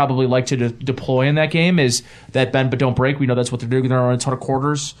they would probably like to deploy in that game is that bend but don't break. We know that's what they're doing. They're on a ton of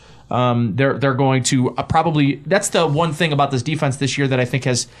quarters. They're going to probably. That's the one thing about this defense this year that I think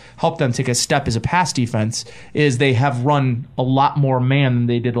has helped them take a step as a pass defense is they have run a lot more man than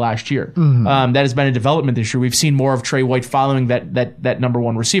they did last year. That has been a development this year. We've seen more of Trey White following that number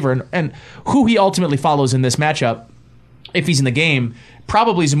one receiver, and who he ultimately follows in this matchup, if he's in the game,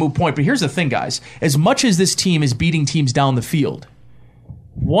 probably is a moot point. But here's the thing, guys: as much as this team is beating teams down the field,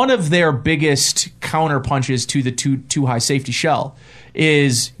 one of their biggest counter punches to the too high safety shell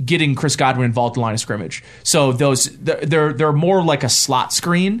is getting Chris Godwin involved in the line of scrimmage. So they're more like a slot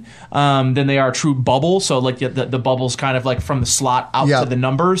screen than they are a true bubble. So like the bubble's kind of like from the slot out to the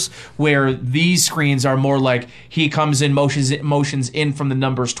numbers, where these screens are more like he comes in, motions in from the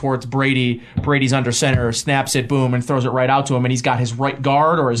numbers towards Brady. Brady's under center, snaps it, boom, and throws it right out to him. And he's got his right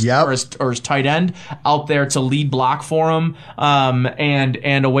guard or his tight end out there to lead block for him.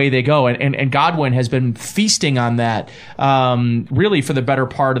 And away they go. And Godwin has been feasting on that really for the better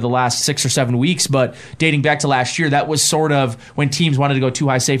part of the last 6 or 7 weeks. But dating back to last year, that was sort of when teams wanted to go too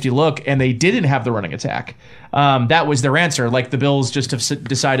high safety look and they didn't have the running attack. That was their answer. Like the Bills just have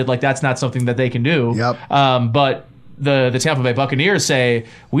decided like that's not something that they can do. But the Tampa Bay Buccaneers say,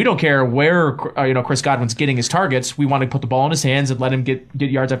 we don't care where Chris Godwin's getting his targets. We want to put the ball in his hands and let him get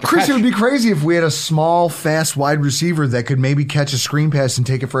yards after Chris, catch. it would be crazy if we had a small, fast, wide receiver that could maybe catch a screen pass and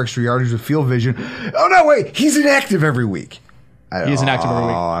take it for extra yardage with field vision. Oh, no, wait. He's inactive every week. He's inactive every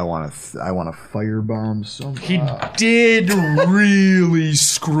week. I want to firebomb so much. He did really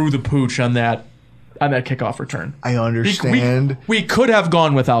screw the pooch on that kickoff return. I understand. We could have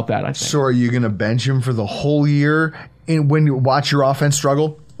gone without that, I think. So are you going to bench him for the whole year and when you watch your offense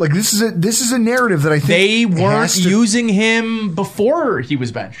struggle? Like this is a narrative that I think they weren't using him before he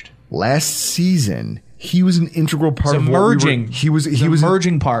was benched. Last season, he was an integral part of emerging. He was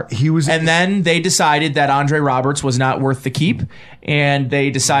emerging part. And then they decided that Andre Roberts was not worth the keep, and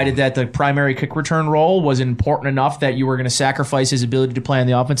they decided that the primary kick return role was important enough that you were going to sacrifice his ability to play on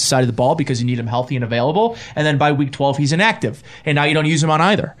the offensive side of the ball because you need him healthy and available. And then by week 12, he's inactive, and now you don't use him on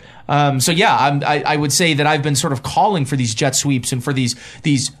either. I would say that I've been sort of calling for these jet sweeps and for these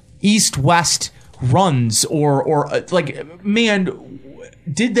east-west runs, or like, man,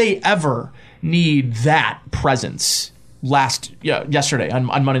 did they ever need that presence yesterday on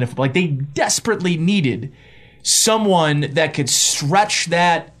Monday Night Football? Like they desperately needed someone that could stretch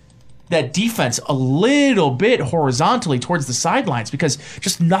that defense a little bit horizontally towards the sidelines because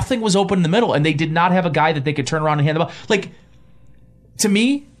just nothing was open in the middle, and they did not have a guy that they could turn around and hand the ball. Like, to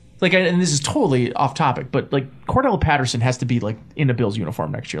me, like, and this is totally off topic, but like Cordell Patterson has to be like in a Bills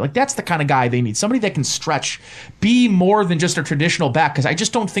uniform next year. Like that's the kind of guy they need. Somebody that can stretch, be more than just a traditional back. Because I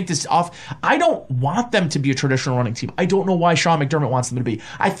just don't think I don't want them to be a traditional running team. I don't know why Sean McDermott wants them to be.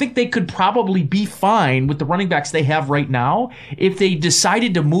 I think they could probably be fine with the running backs they have right now if they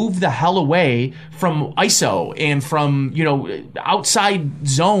decided to move the hell away from ISO and from outside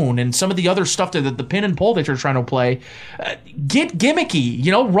zone and some of the other stuff that the pin and pull that you're trying to play. Get gimmicky.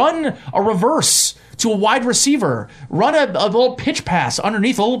 Run a reverse to a wide receiver, run a little pitch pass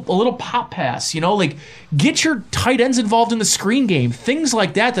underneath, a little pop pass, like get your tight ends involved in the screen game, things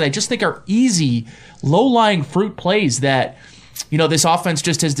like that I just think are easy, low-lying fruit plays that, this offense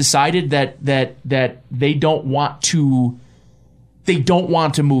just has decided that they don't want to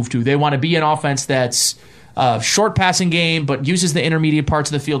move to. They want to be an offense that's short passing game, but uses the intermediate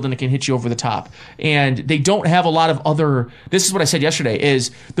parts of the field and it can hit you over the top. And they don't have a lot of other. This is what I said yesterday: is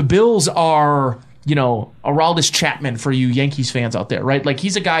the Bills are Aroldis Chapman for you Yankees fans out there, right? Like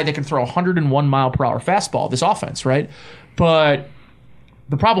he's a guy that can throw 101 mile per hour fastball. This offense, right? But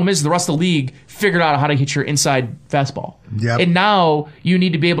the problem is the rest of the league figured out how to hit your inside fastball. Yep. And now you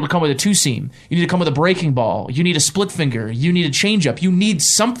need to be able to come with a two-seam. You need to come with a breaking ball. You need a split finger. You need a changeup. You need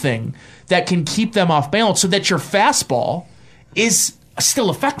something that can keep them off balance so that your fastball is still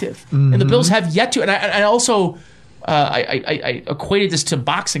effective. Mm-hmm. And the Bills have yet to. And I also I equated this to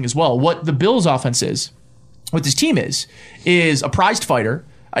boxing as well. What the Bills' offense is, what this team is a prized fighter.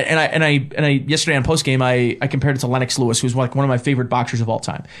 And I yesterday on postgame I compared it to Lennox Lewis, who's like one of my favorite boxers of all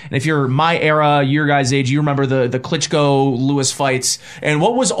time. And if you're my era, your guys' age, you remember the Klitschko Lewis fights. And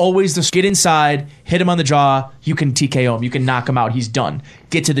what was always the get inside, hit him on the jaw, you can TKO him, you can knock him out, he's done.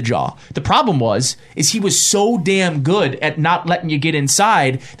 Get to the jaw. The problem is he was so damn good at not letting you get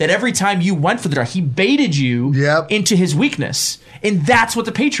inside that every time you went for the jaw, he baited you into his weakness. And that's what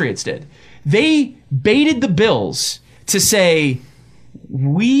the Patriots did. They baited the Bills to say,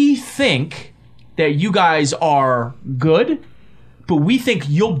 we think that you guys are good, but we think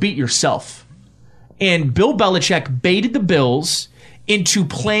you'll beat yourself. And Bill Belichick baited the Bills into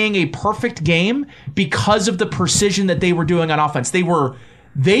playing a perfect game because of the precision that they were doing on offense. They were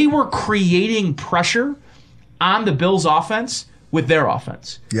creating pressure on the Bills' offense with their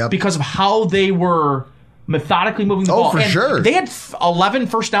offense because of how they were methodically moving the ball. Oh, for sure. They had 11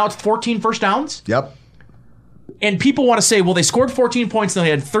 first downs, 14 first downs. Yep. And people want to say, well, they scored 14 points and they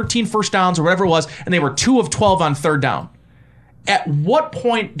had 13 first downs or whatever it was, and they were 2 of 12 on third down. At what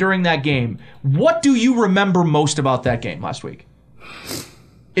point during that game, what do you remember most about that game last week?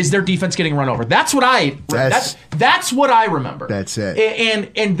 Is their defense getting run over? That's what that's what I remember. That's it.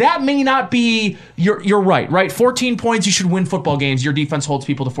 And that may not be you're right? 14 points, you should win football games. Your defense holds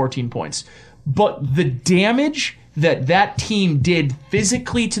people to 14 points. But the damage that team did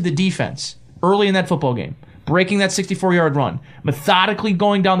physically to the defense early in that football game, breaking that 64-yard run, methodically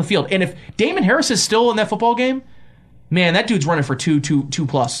going down the field. And if Damon Harris is still in that football game, man, that dude's running for two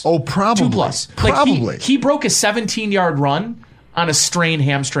plus. Oh, probably. 2 plus. Probably. He broke a 17-yard run on a strained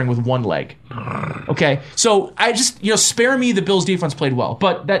hamstring with one leg. Okay, so I just spare me the Bills' defense played well,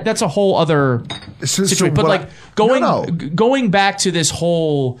 but that's a whole other situation. But going back to this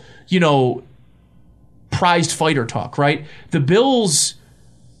whole prized fighter talk, right? The Bills,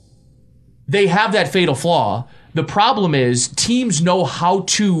 they have that fatal flaw. The problem is teams know how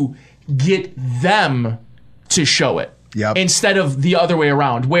to get them to show it instead of the other way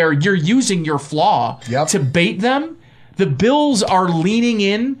around, where you're using your flaw to bait them. The Bills are leaning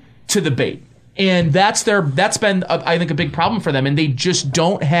in to the bait. And that's been, I think, a big problem for them. And they just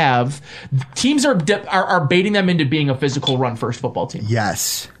don't have... Teams are baiting them into being a physical run-first football team.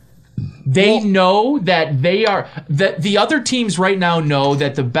 Yes. They know that they are... The other teams right now know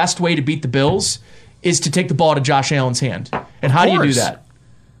that the best way to beat the Bills is to take the ball out of Josh Allen's hand. And how do you do that?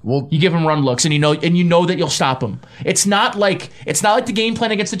 Well, you give him run looks, and you know that you'll stop him. It's not like the game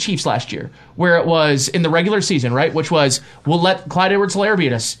plan against the Chiefs last year, where it was in the regular season, right? Which was, we'll let Clyde Edwards-Helaire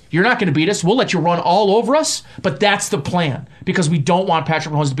beat us. You're not going to beat us. We'll let you run all over us, but that's the plan because we don't want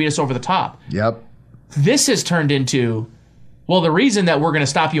Patrick Mahomes to beat us over the top. Yep. This has turned into, well, the reason that we're going to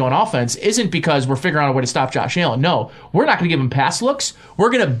stop you on offense isn't because we're figuring out a way to stop Josh Allen. No, we're not going to give him pass looks.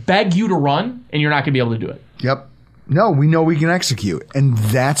 We're going to beg you to run, and you're not going to be able to do it. Yep. No, we know we can execute, and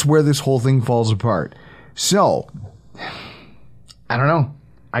that's where this whole thing falls apart. So, I don't know.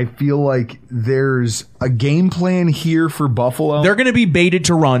 I feel like there's a game plan here for Buffalo. They're going to be baited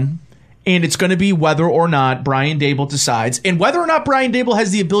to run, and it's going to be whether or not Brian Daboll decides, and whether or not Brian Daboll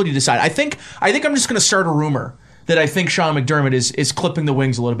has the ability to decide. I think I'm just going to start a rumor that I think Sean McDermott is clipping the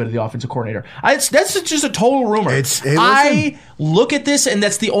wings a little bit of the offensive coordinator. That's just a total rumor. I look at this, and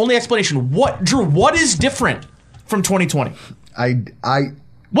that's the only explanation. Drew, what is different from 2020?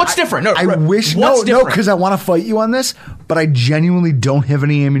 What's different? No, because I want to fight you on this, but I genuinely don't have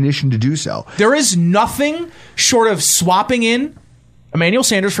any ammunition to do so. There is nothing short of swapping in Emmanuel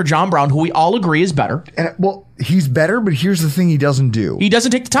Sanders for John Brown, who we all agree is better. And he's better, but here's the thing he doesn't do. He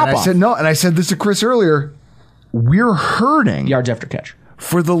doesn't take the top off. I said this to Chris earlier. We're hurting yards after catch.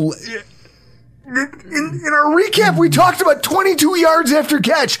 For the in our recap, we talked about 22 yards after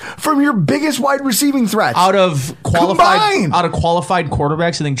catch from your biggest wide receiving threats. Out of qualified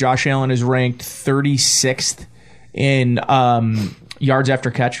quarterbacks, I think Josh Allen is ranked 36th in yards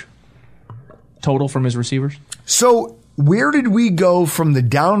after catch total from his receivers. So where did we go from the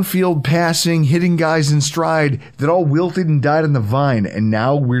downfield passing, hitting guys in stride that all wilted and died on the vine, and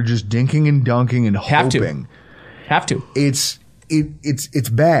now we're just dinking and dunking and hoping? Have to. It's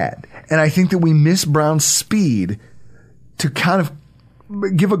bad. And I think that we miss Brown's speed to kind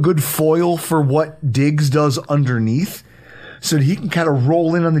of give a good foil for what Diggs does underneath so that he can kind of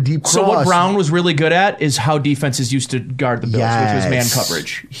roll in on the deep cross. So what Brown was really good at is how defenses used to guard the Bills, which was man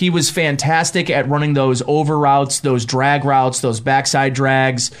coverage. He was fantastic at running those over routes, those drag routes, those backside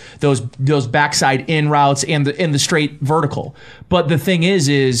drags, those backside in routes, and the straight vertical. But the thing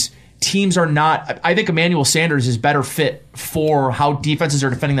is teams are not... I think Emmanuel Sanders is better fit for how defenses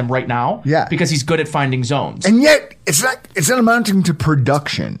are defending them right now. Yeah. Because he's good at finding zones. And yet, it's not amounting to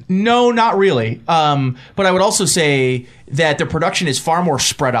production. No, not really. But I would also say that the production is far more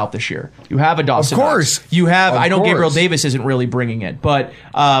spread out this year. You have a Dawson. Of course. Knox. You have... I know Gabriel Davis isn't really bringing it, but...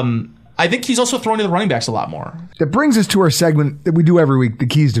 I think he's also throwing to the running backs a lot more. That brings us to our segment that we do every week, the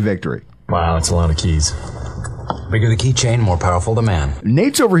keys to victory. Wow, that's a lot of keys. Bigger the keychain, more powerful the man.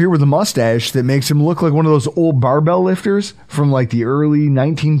 Nate's over here with a mustache that makes him look like one of those old barbell lifters from like the early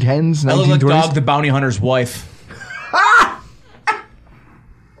 1910s, 1920s. I look like Dog the Bounty Hunter's wife.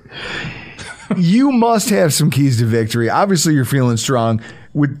 You must have some keys to victory. Obviously, you're feeling strong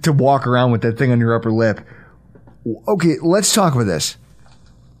to walk around with that thing on your upper lip. Okay, let's talk about this.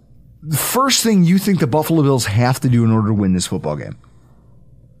 The first thing you think the Buffalo Bills have to do in order to win this football game?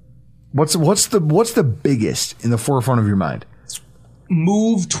 What's the biggest in the forefront of your mind?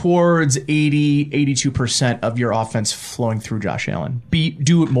 Move towards 82% of your offense flowing through Josh Allen.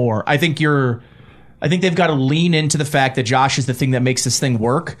 Do it more. I think they've got to lean into the fact that Josh is the thing that makes this thing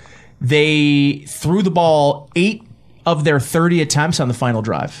work. They threw the ball 8 of their 30 attempts on the final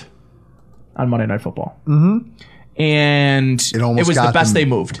drive on Monday Night Football. Mm-hmm. And it was the best they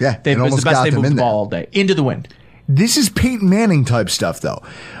moved. Yeah, it was the best they moved the ball all day. Into the wind. This is Peyton Manning type stuff, though.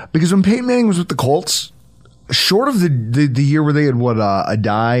 Because when Peyton Manning was with the Colts, short of the year where they had,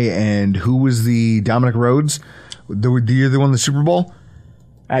 Adai and who was the Dominic Rhodes? The year they won the Super Bowl?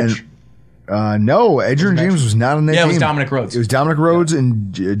 Edge. No, Edgerrin James was not on that team. Yeah, it was Dominic Rhodes. It was Dominic Rhodes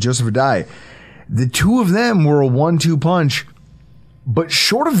and Joseph Adai. The two of them were a 1-2 punch. But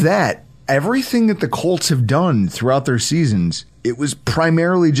short of that, everything that the Colts have done throughout their seasons, it was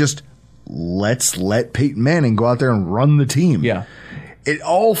primarily just, let's let Peyton Manning go out there and run the team. Yeah. It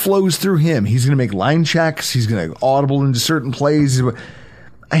all flows through him. He's going to make line checks. He's going to audible into certain plays.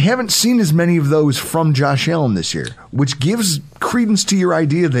 I haven't seen as many of those from Josh Allen this year, which gives credence to your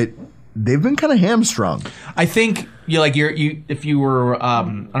idea that they've been kind of hamstrung. I think if you were I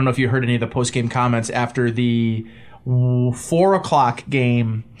don't know if you heard any of the post game comments after the 4:00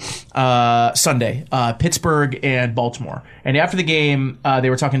 game Sunday, Pittsburgh and Baltimore. And after the game, they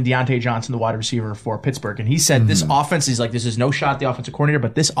were talking to Deontay Johnson, the wide receiver for Pittsburgh, and he said this offense is this is no shot at the offensive coordinator,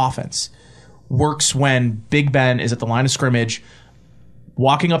 but this offense works when Big Ben is at the line of scrimmage,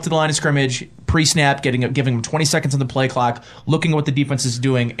 walking up to the line of scrimmage, pre-snap, giving him 20 seconds on the play clock, looking at what the defense is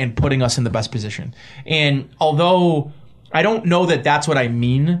doing, and putting us in the best position. And although I don't know that that's what I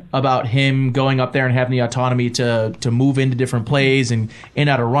mean about him going up there and having the autonomy to move into different plays and in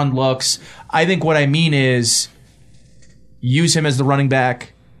out of run looks. I think what I mean is use him as the running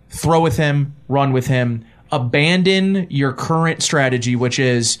back, throw with him, run with him, abandon your current strategy, which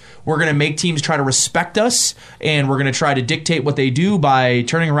is we're going to make teams try to respect us and we're going to try to dictate what they do by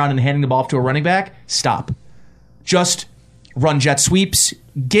turning around and handing the ball off to a running back. Stop. Just run jet sweeps.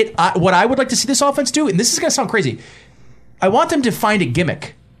 What I would like to see this offense do, and this is going to sound crazy, I want them to find a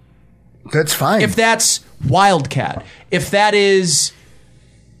gimmick. That's fine. If that's Wildcat, if that is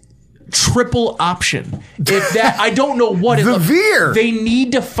triple option, if that, I don't know what it is. Veer. They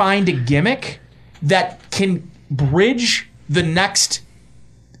need to find a gimmick that can bridge the next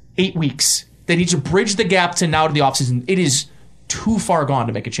 8 weeks. They need to bridge the gap to now to the offseason. It is too far gone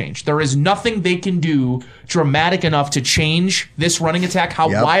to make a change. There is nothing they can do dramatic enough to change this running attack.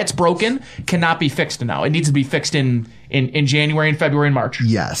 Why it's broken cannot be fixed now. It needs to be fixed in January and February and March.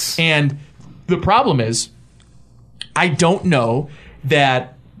 Yes. And the problem is, I don't know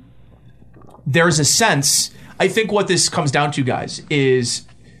that there's a sense. I think what this comes down to, guys, is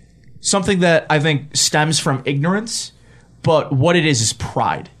something that I think stems from ignorance, but what it is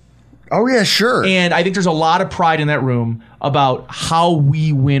pride. Oh, yeah, sure. And I think there's a lot of pride in that room about how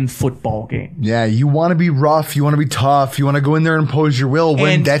we win football games. Yeah, you want to be rough, you want to be tough, you want to go in there and impose your will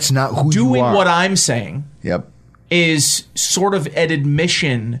when that's not who you are. Doing what I'm saying is sort of an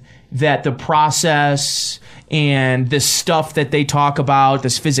admission that the process and this stuff that they talk about,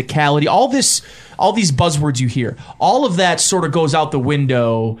 this physicality, all these buzzwords you hear, all of that sort of goes out the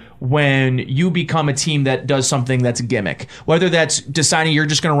window when you become a team that does something that's a gimmick. Whether that's deciding you're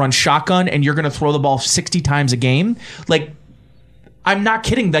just going to run shotgun and you're going to throw the ball 60 times a game. Like, I'm not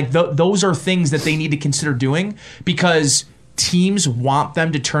kidding. Like, those are things that they need to consider doing because teams want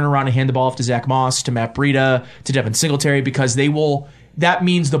them to turn around and hand the ball off to Zach Moss, to Matt Breida, to Devin Singletary, because they will. That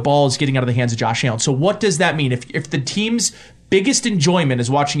means the ball is getting out of the hands of Josh Allen. So what does that mean? If the team's biggest enjoyment is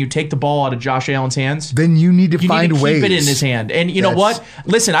watching you take the ball out of Josh Allen's hands, then you need to find ways. Keep it in his hand. And you know what?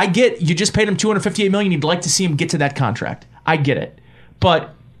 Listen, I get you just paid him $258 million. You'd like to see him get to that contract. I get it.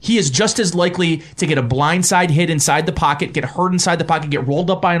 But he is just as likely to get a blindside hit inside the pocket, get hurt inside the pocket, get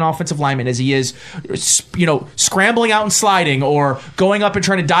rolled up by an offensive lineman as he is, scrambling out and sliding or going up and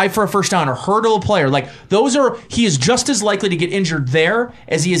trying to dive for a first down or hurdle a player. Like, he is just as likely to get injured there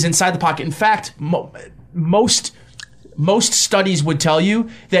as he is inside the pocket. In fact, most studies would tell you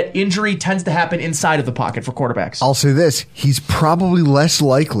that injury tends to happen inside of the pocket for quarterbacks. I'll say this. He's probably less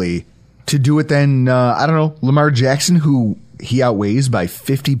likely to do it than, Lamar Jackson, who he outweighs by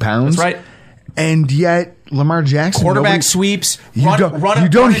 50 pounds. That's right. And yet, Lamar Jackson. Quarterback sweeps. You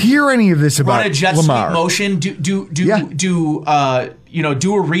don't hear any of this about run a jet Lamar. sweep motion. Do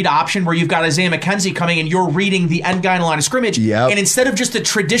a read option where you've got Isaiah McKenzie coming and you're reading the end guy in the line of scrimmage. Yep. And instead of just the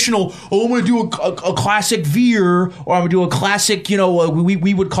traditional, I'm going to do a classic veer, or I'm going to do a classic,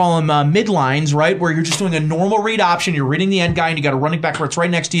 we would call them midlines, right? Where you're just doing a normal read option. You're reading the end guy and you got a running back where it's right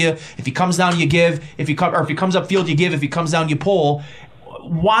next to you. If he comes down, you give. If he comes upfield, you give. If he comes down, you pull.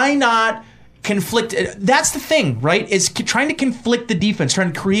 Why not conflict? That's the thing, right? Is trying to conflict the defense,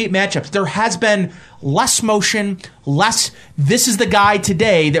 trying to create matchups. There has been less motion, this is the guy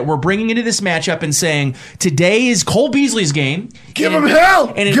today that we're bringing into this matchup and saying, today is Cole Beasley's game. Give him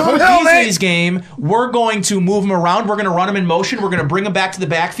hell! And in Cole Beasley's game, we're going to move him around. We're going to run him in motion. We're going to bring him back to the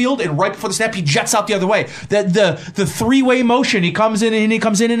backfield. And right before the snap, he jets out the other way. The three-way motion, he comes in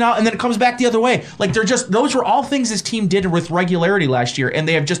and out, and then it comes back the other way. Like, those were all things this team did with regularity last year, and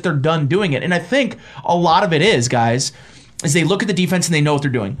they're done doing it. And I think a lot of it is, guys, is they look at the defense and they know what they're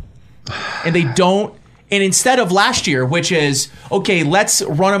doing. And they don't. And instead of last year, which is, okay, let's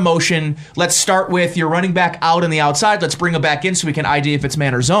run a motion. Let's start with your running back out on the outside. Let's bring him back in so we can ID if it's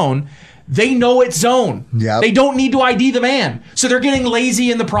man or zone. They know it's zone. Yep. They don't need to ID the man. So they're getting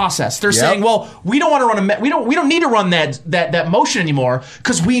lazy in the process. They're saying, well, we don't want to run we don't need to run that motion anymore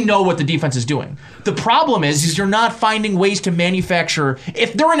because we know what the defense is doing. The problem is you're not finding ways to manufacture.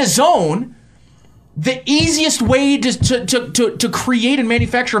 If they're in a zone, the easiest way to create and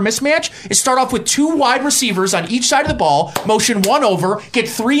manufacture a mismatch is start off with two wide receivers on each side of the ball, motion one over, get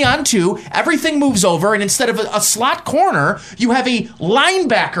 3 on 2, everything moves over, and instead of a slot corner, you have a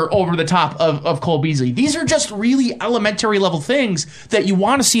linebacker over the top of Cole Beasley. These are just really elementary level things that you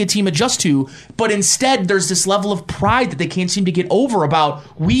want to see a team adjust to, but instead there's this level of pride that they can't seem to get over about,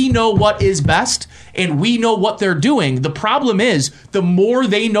 we know what is best, and we know what they're doing. The problem is, the more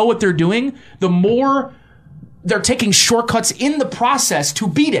they know what they're doing, the more they're taking shortcuts in the process to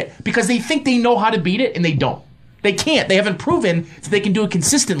beat it because they think they know how to beat it and they don't. They can't. They haven't proven that they can do it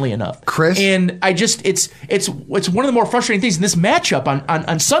consistently enough. Chris? And it's one of the more frustrating things. And this matchup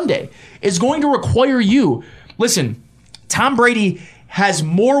on Sunday is going to require you. Listen, Tom Brady has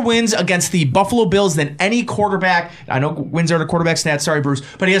more wins against the Buffalo Bills than any quarterback. I know wins are the quarterback stats. Sorry, Bruce.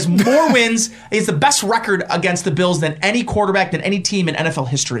 But he has more wins. He has the best record against the Bills than any quarterback, than any team in NFL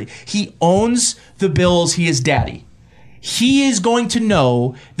history. He owns the Bills. He is daddy. He is going to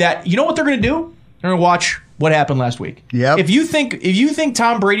know that, you know what they're going to do? They're going to watch what happened last week. Yep. If you think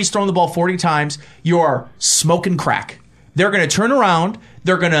Tom Brady's thrown the ball 40 times, you're smoking crack. They're going to turn around.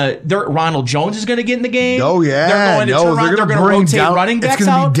 Ronald Jones is going to get in the game. Oh, yeah. They're going to turn around. They're going to rotate running backs out. It's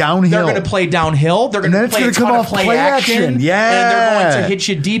going to be downhill. They're going to play downhill. They're going to play a ton of play action. Yeah. And they're going to hit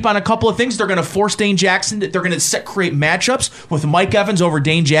you deep on a couple of things. They're going to force Dane Jackson. They're going to create matchups with Mike Evans over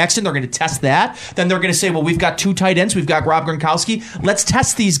Dane Jackson. They're going to test that. Then they're going to say, well, we've got 2 tight ends. We've got Rob Gronkowski. Let's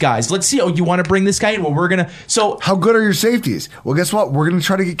test these guys. Let's see. Oh, you want to bring this guy in? Well, we're going to. So how good are your safeties? Well, guess what? We're going to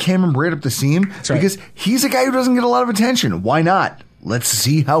try to get Cameron Braid up the seam because he's a guy who doesn't get a lot of attention. Why not? Let's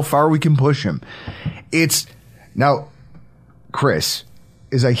see how far we can push him. Now, Chris,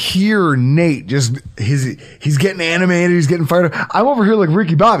 as I hear Nate he's getting animated, he's getting fired up. I'm over here like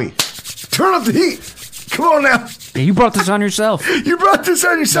Ricky Bobby. Turn up the heat. Come on now. You brought this on yourself. You brought this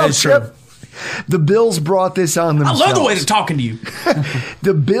on yourself, Chip. The Bills brought this on themselves. I love the way they're talking to you.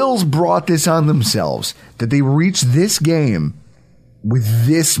 The Bills brought this on themselves, that they reached this game with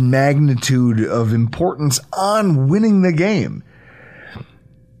this magnitude of importance on winning the game.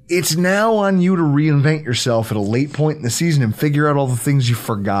 It's now on you to reinvent yourself at a late point in the season and figure out all the things you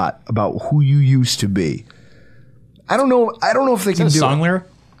forgot about who you used to be. I don't know if they can do it. Is that a song lyric?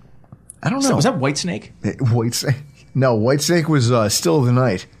 I don't know. Was that Whitesnake? Whitesnake? No, Whitesnake was Still of the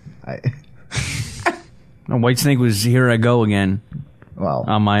Night. No, Whitesnake was Here I Go Again. Well,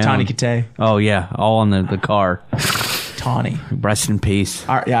 on my Tawny own. Kite. Oh, yeah. All on the car. Tawny. Rest in peace.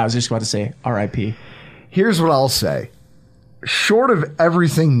 Yeah, I was just about to say R.I.P. Here's what I'll say. Short of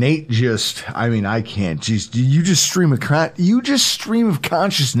everything Nate I can't. You just stream of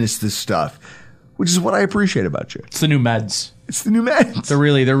consciousness this stuff, which is what I appreciate about you. It's the new meds. It's the new meds. They're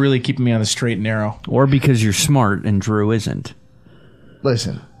really keeping me on the straight and narrow. Or because you're smart and Drew isn't.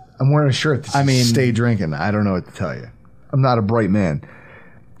 Listen, I'm wearing a shirt that says stay drinking. I don't know what to tell you. I'm not a bright man.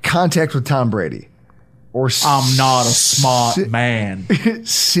 Contact with Tom Brady. I'm not a smart man.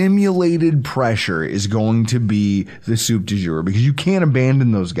 Simulated pressure is going to be the soup du jour because you can't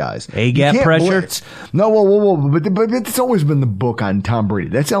abandon those guys. A-gap pressure? Blitz. No, whoa. But it's always been the book on Tom Brady.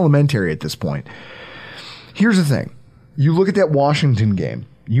 That's elementary at this point. Here's the thing. You look at that Washington game.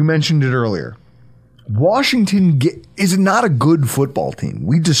 You mentioned it earlier. Washington is not a good football team.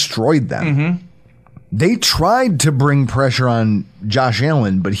 We destroyed them. They tried to bring pressure on Josh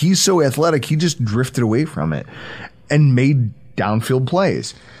Allen, but he's so athletic, he just drifted away from it and made downfield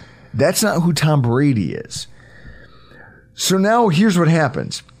plays. That's not who Tom Brady is. So now here's what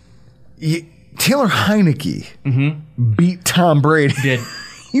happens. Taylor Heineke beat Tom Brady.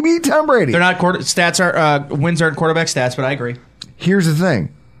 He beat Tom Brady. They're not wins aren't quarterback stats, but I agree. Here's the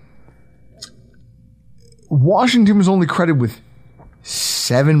thing. Washington was only credited with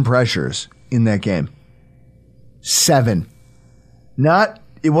 7 pressures in that game. 7.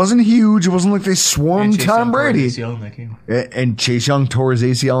 It wasn't huge. It wasn't like they swarmed Tom Brady. And Chase Young tore his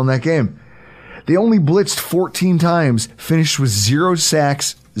ACL in that game. They only blitzed 14 times, finished with 0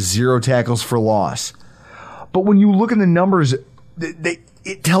 sacks, 0 tackles for loss. But when you look at the numbers,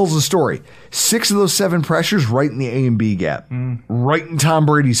 it tells a story. 6 of those 7 pressures right in the A and B gap, right in Tom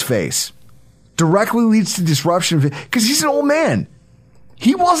Brady's face. Directly leads to disruption because he's an old man.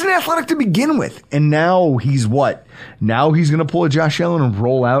 He wasn't athletic to begin with. And now he's what? Now he's going to pull a Josh Allen and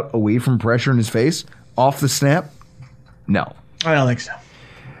roll out away from pressure in his face off the snap? No. I don't think so.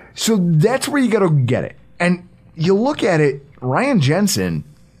 So that's where you got to get it. And you look at it, Ryan Jensen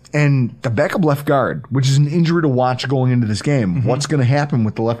and the backup left guard, which is an injury to watch going into this game. What's going to happen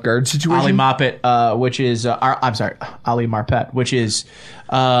with the left guard situation? Ali Marpet, which is the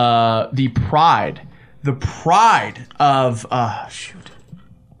pride of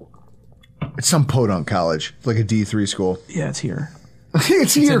It's some podunk college, like a D3 school. Yeah, it's here.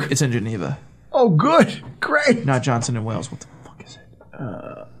 It's here. It's in Geneva. Oh, good. Great. Not Johnson and Wales. What the fuck is it?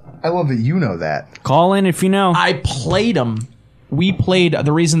 I love that you know that. Call in if you know. I played him. We played.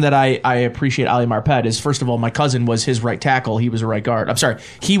 The reason that I appreciate Ali Marpet is, first of all, my cousin was his right tackle. He was a right guard. I'm sorry.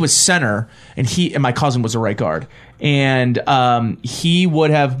 He was center, and my cousin was a right guard. And he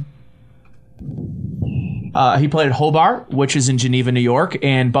would have... he played at Hobart, which is in Geneva, New York,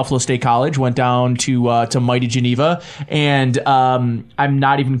 and Buffalo State College. Went down to mighty Geneva, and I'm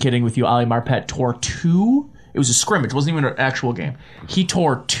not even kidding with you. Ali Marpet tore 2. It was a scrimmage. It wasn't even an actual game. He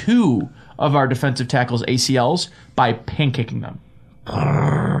tore 2 of our defensive tackles' ACLs by pancaking them.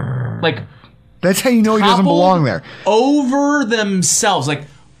 Like, that's how you know he doesn't belong there. Over themselves, like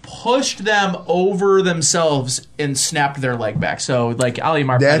pushed them over themselves and snapped their leg back. So, like, Ali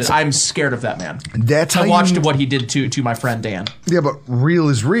Marpet, I'm scared of that man. I watched what he did to my friend Dan. Yeah, but real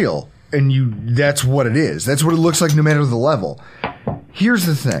is real, and that's what it is. That's what it looks like, no matter the level. Here's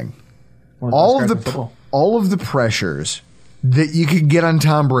the thing: all of the pressures that you could get on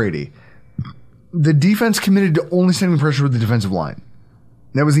Tom Brady, the defense committed to only sending pressure with the defensive line.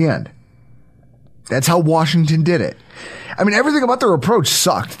 That was the end. That's how Washington did it. I mean, everything about their approach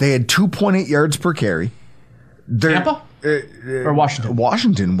sucked. They had 2.8 yards per carry. Tampa? Or Washington?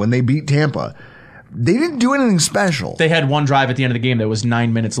 Washington, when they beat Tampa. They didn't do anything special. They had one drive at the end of the game that was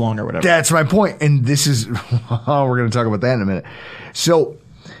 9 minutes long or whatever. That's my point. And this is... Oh, we're going to talk about that in a minute. So,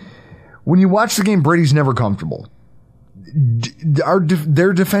 when you watch the game, Brady's never comfortable.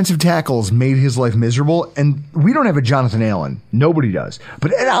 Their defensive tackles made his life miserable, and we don't have a Jonathan Allen. Nobody does.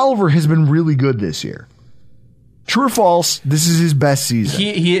 But Ed Oliver has been really good this year. True or false, this is his best season.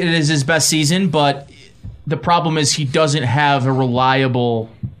 It is his best season, but the problem is he doesn't have a reliable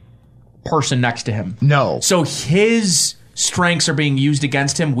person next to him. No. So his strengths are being used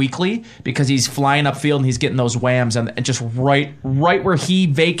against him weekly because he's flying upfield and he's getting those whams, and just right where he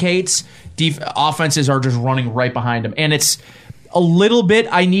vacates, offenses are just running right behind him. And it's a little bit,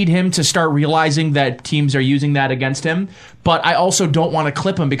 I need him to start realizing that teams are using that against him, but I also don't want to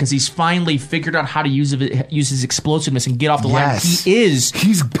clip him because he's finally figured out how to use his explosiveness and get off the line. He's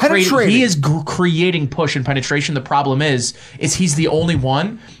penetrating. He is creating push and penetration. The problem is he's the only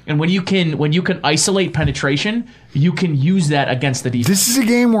one, and when you can isolate penetration, you can use that against the defense. This is a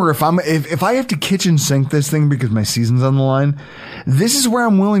game where if I have to kitchen sink this thing because my season's on the line, this is where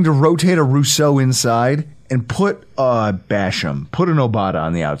I'm willing to rotate a Rousseau inside and put Basham, put an Obata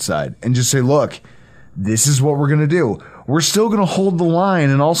on the outside, and just say, look, this is what we're going to do. We're still going to hold the line,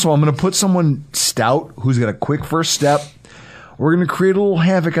 and also I'm going to put someone stout who's got a quick first step. We're going to create a little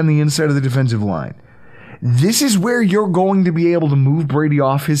havoc on the inside of the defensive line. This is where you're going to be able to move Brady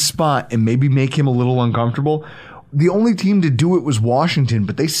off his spot and maybe make him a little uncomfortable. The only team to do it was Washington,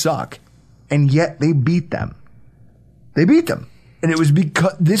 but they suck, and yet they beat them. They beat them. And it was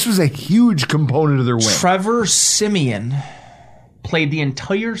because this was a huge component of their win. Trevor Siemian played the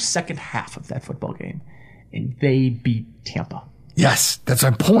entire second half of that football game, and they beat Tampa. Yes, that's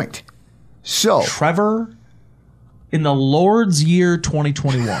my point. So Trevor, in the Lord's year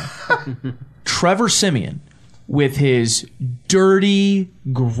 2021, Trevor Siemian, with his dirty,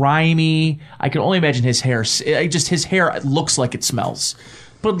 grimy, I can only imagine his hair. His hair looks like it smells.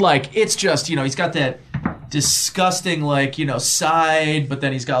 But, like, it's just, he's got that disgusting, like, side, but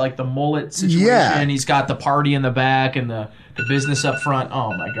then he's got, like, the mullet situation. Yeah. He's got the party in the back and the business up front.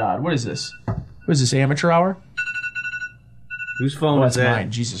 Oh, my God. What is this? What is this, amateur hour? Whose phone is That's that?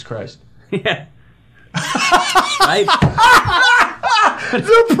 mine. Jesus Christ. Yeah.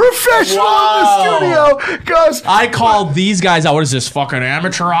 The professional in the studio goes. I called these guys out. What is this, fucking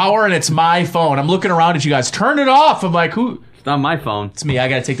amateur hour? And it's my phone. I'm looking around at you guys. Turn it off. I'm like, who? It's not my phone. It's me. I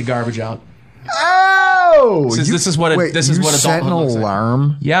got to take the garbage out. Oh! This is what wait, this is you what set an adulthood looks like.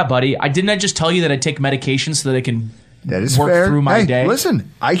 alarm? Yeah, buddy. Didn't I just tell you that I take medication so that I can That is work fair. through my hey, day?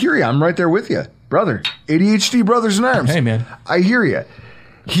 Listen, I hear you. I'm right there with you. Brother. ADHD brothers in arms. Hey, man. I hear you.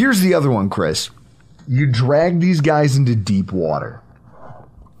 Here's the other one, Chris. You drag these guys into deep water.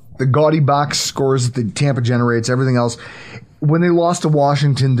 The gaudy box scores that the Tampa generates, everything else. When they lost to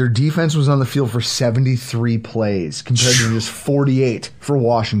Washington, their defense was on the field for 73 plays compared to just 48 for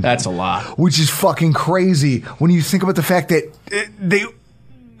Washington. That's a lot. Which is fucking crazy when you think about the fact that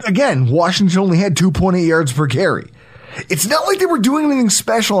Washington only had 2.8 yards per carry. It's not like they were doing anything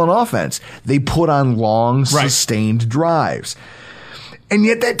special on offense. They put on long, sustained drives. And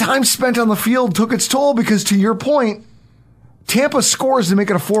yet that time spent on the field took its toll because, to your point, Tampa scores to make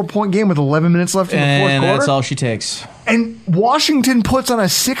it a 4-point game with 11 minutes left in the fourth quarter. And that's all she takes. And Washington puts on a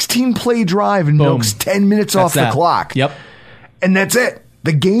 16-play drive and milks 10 minutes off the clock. Yep. And that's it.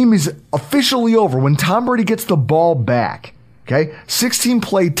 The game is officially over when Tom Brady gets the ball back. Okay?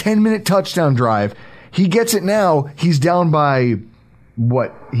 16-play, 10-minute touchdown drive. He gets it now. He's down by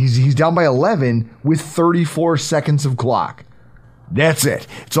what? He's down by 11 with 34 seconds of clock. That's it.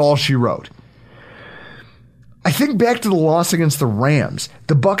 It's all she wrote. I think back to the loss against the Rams.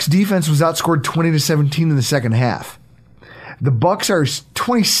 The Bucs defense was outscored 20-17 in the second half. The Bucs are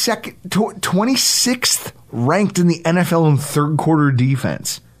 26th ranked in the NFL in third quarter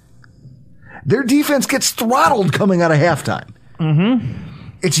defense. Their defense gets throttled coming out of halftime. Mm-hmm.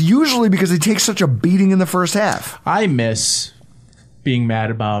 It's usually because they take such a beating in the first half. I miss being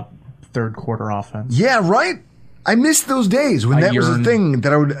mad about third quarter offense. Yeah, right? I missed those days when that was a thing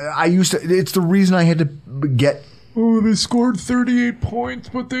that I used to. It's the reason I had to get. Oh, they scored 38 points,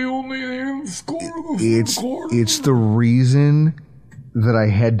 but they didn't score the third quarter. It's the reason that I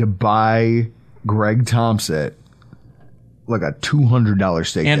had to buy Greg Thompson like a $200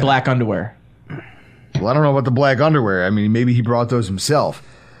 steak and dinner. black underwear. Well, I don't know about the black underwear. I mean, maybe he brought those himself.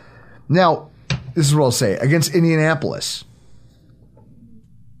 Now, this is what I'll say. Against Indianapolis,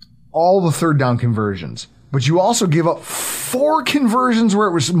 all the third down conversions. But you also give up 4 conversions where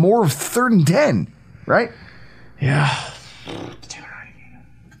it was more of 3rd and 10, right? Yeah.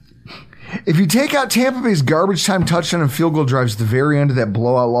 If you take out Tampa Bay's garbage time touchdown and field goal drives at the very end of that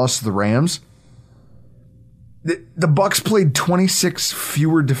blowout loss to the Rams, the Bucs played 26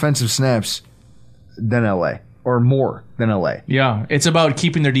 fewer defensive snaps than LA, or more than LA. Yeah, it's about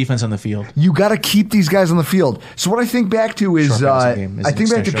keeping their defense on the field. You got to keep these guys on the field. So what I think back to is, I think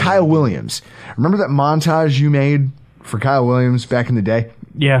back to Kyle Williams. Remember that montage you made for Kyle Williams back in the day?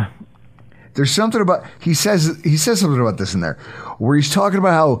 Yeah. There's something about he says something about this in there, where he's talking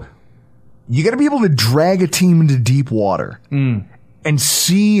about how you got to be able to drag a team into deep water and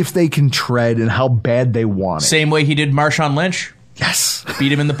see if they can tread and how bad they want it. Same way he did Marshawn Lynch. Yes.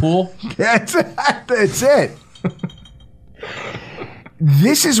 Beat him in the pool. That's it.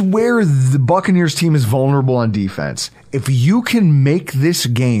 This is where the Buccaneers team is vulnerable on defense. If you can make this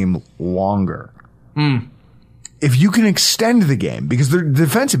game longer, if you can extend the game, because their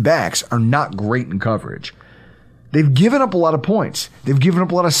defensive backs are not great in coverage. They've given up a lot of points. They've given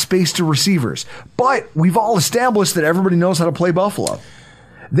up a lot of space to receivers. But we've all established that everybody knows how to play Buffalo.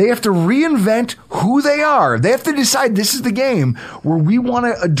 They have to reinvent who they are. They have to decide this is the game where we want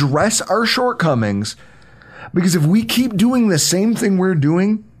to address our shortcomings. Because if we keep doing the same thing we're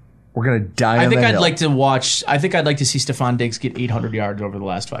doing, we're going to die on that hill. I think I'd like to see Stephon Diggs get 800 yards over the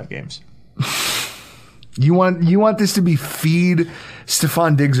last 5 games. You want this to be feed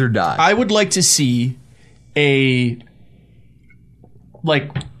Stephon Diggs or die. I would like to see you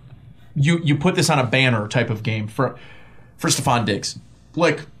put this on a banner type of game for Stephon Diggs.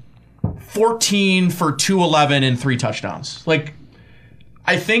 Like 14 for 211 and 3 touchdowns. Like,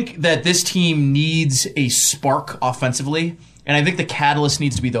 I think that this team needs a spark offensively, and I think the catalyst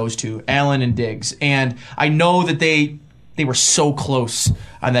needs to be those two, Allen and Diggs. And I know that they were so close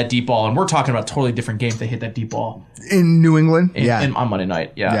on that deep ball, and we're talking about a totally different game if they hit that deep ball. In New England? On Monday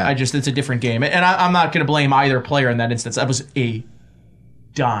night, yeah. It's a different game. And I'm not going to blame either player in that instance. That was a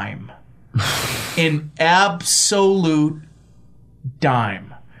dime. An absolute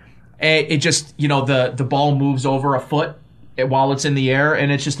dime. It just, the ball moves over a foot, while it's in the air,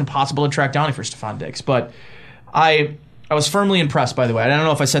 and it's just impossible to track down if you're Stephon Diggs. But I was firmly impressed, by the way. I don't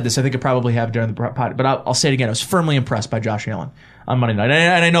know if I said this. I think I probably have during the pod, but I'll say it again. I was firmly impressed by Josh Allen on Monday night.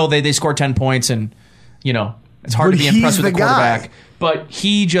 And I know they scored 10 points, and, it's hard to be impressed with the quarterback. Guy. But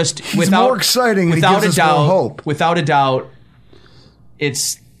he just, he's more exciting and he gives us more hope. Without a doubt,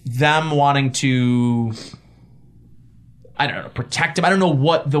 it's them wanting to, I don't know, protect him. I don't know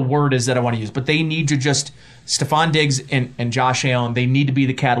what the word is that I want to use, but they need to just, Stephon Diggs and Josh Allen, they need to be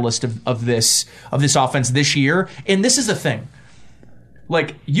the catalyst of this offense this year. And this is the thing.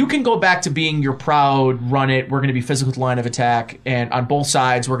 Like, you can go back to being your proud, run it, we're going to be physical with line of attack, and on both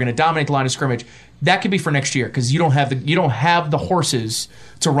sides, we're going to dominate the line of scrimmage. That could be for next year because you don't have the horses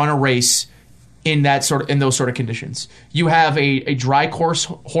to run a race in those sort of conditions. You have a dry course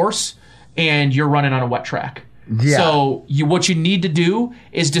horse, and you're running on a wet track. Yeah. So what you need to do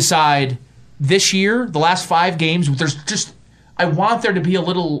is decide this year, the last 5 games. I want there to be a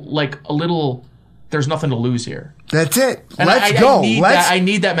little. There's nothing to lose here. That's it. And let's go. I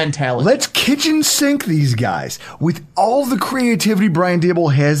need that mentality. Let's kitchen sink these guys with all the creativity Brian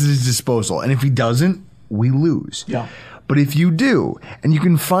Daboll has at his disposal. And if he doesn't, we lose. Yeah. But if you do, and you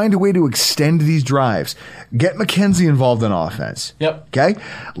can find a way to extend these drives, get McKenzie involved in offense. Yep. Okay?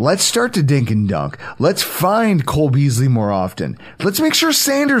 Let's start to dink and dunk. Let's find Cole Beasley more often. Let's make sure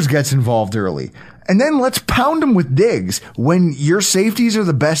Sanders gets involved early. And then let's pound them with Diggs when your safeties are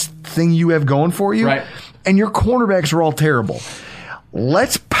the best thing you have going for you. Right. And your cornerbacks are all terrible.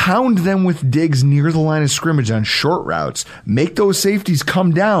 Let's pound them with Diggs near the line of scrimmage on short routes. Make those safeties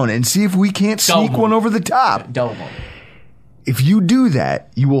come down and see if we can't sneak one over the top. Double. If you do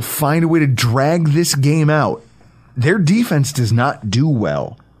that, you will find a way to drag this game out. Their defense does not do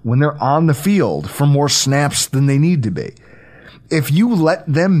well when they're on the field for more snaps than they need to be. If you let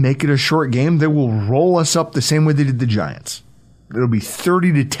them make it a short game, they will roll us up the same way they did the Giants. It'll be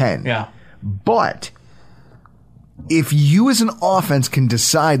 30-10. Yeah. But if you as an offense can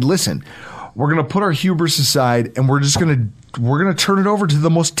decide, listen, we're going to put our hubris aside and we're going to turn it over to the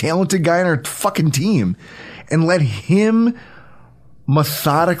most talented guy on our fucking team and let him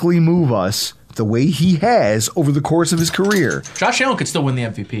methodically move us the way he has over the course of his career. Josh Allen could still win the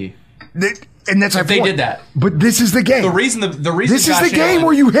MVP. And that's if they did that. But this is the game. The reason this is the game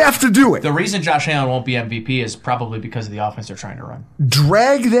where you have to do it. The reason Josh Allen won't be MVP is probably because of the offense they're trying to run.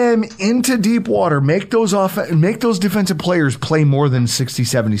 Drag them into deep water. Make those defensive players play more than 60,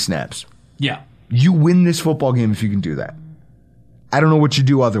 70 snaps. Yeah. You win this football game if you can do that. I don't know what you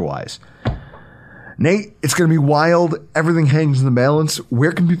do otherwise. Nate, it's going to be wild. Everything hangs in the balance.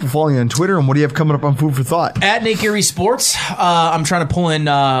 Where can people follow you on Twitter, and what do you have coming up on Food for Thought? At Nate Geary Sports. I'm trying to pull in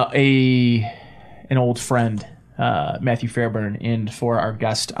an old friend, Matthew Fairburn, in for our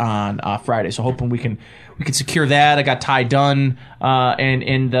guest on Friday. So hoping we can secure that. I got Ty Dunn and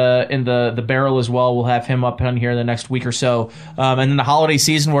in the barrel as well. We'll have him up on here in the next week or so. And then the holiday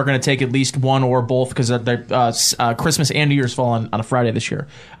season, we're going to take at least one or both because Christmas and New Year's fall on a Friday this year.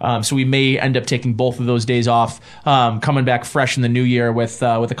 So we may end up taking both of those days off, coming back fresh in the new year with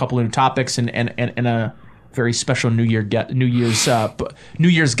a couple of new topics and a very special New Year's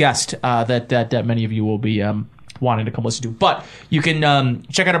guest that many of you will be wanting to come listen to. But you can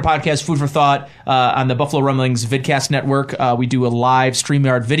check out our podcast, Food for Thought, on the Buffalo Rumblings Vidcast Network. We do a live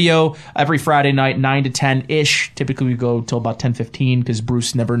StreamYard video every Friday night, 9 to 10-ish. Typically, we go till about 10:15 because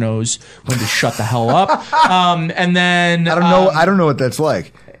Bruce never knows when to shut the hell up. And then I don't know what that's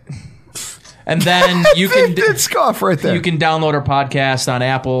like. And then you can scoff right there. You can download our podcast on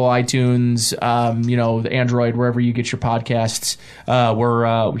Apple, iTunes, Android, wherever you get your podcasts.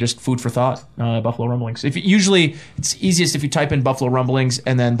 We're just Food for Thought, Buffalo Rumblings. Usually it's easiest if you type in Buffalo Rumblings,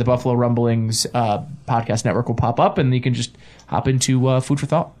 and then the Buffalo Rumblings podcast network will pop up, and you can just hop into Food for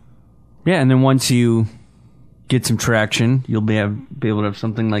Thought. Yeah, and then once you get some traction, you'll be able to have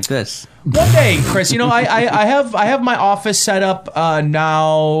something like this. One day, Chris, I have my office set up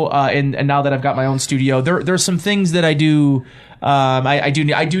now, and now that I've got my own studio, there's some things that I do. I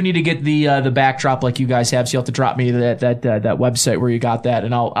do need to get the backdrop like you guys have, so you'll have to drop me that website where you got that,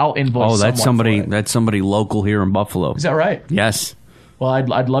 and I'll invoice. Oh, that's somebody local here in Buffalo. Is that right? Yes. Well,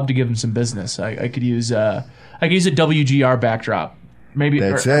 I'd love to give him some business. I could use a WGR backdrop. Maybe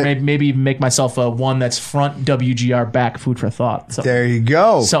even make myself one that's front WGR, back Food for Thought. There you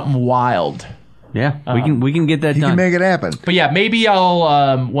go. Something wild. Yeah, we can get that done. You can make it happen. But yeah, maybe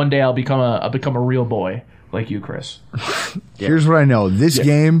I'll one day I'll become a real boy like you, Chris. Here's what I know. This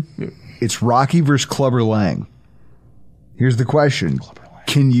game, it's Rocky versus Clubber Lang. Here's the question.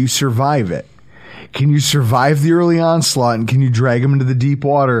 Can you survive it? Can you survive the early onslaught, and can you drag him into the deep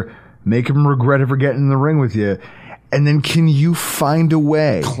water, make him regret ever getting in the ring with you, And then can you find a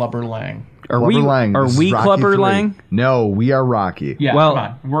way? Clubber Lang. Are we Clubber Lang? No, we are Rocky. Yeah, Well,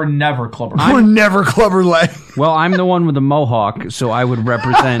 come on. We're never Clubber. We're never Clubber Lang. Well, I'm the one with the mohawk, so I would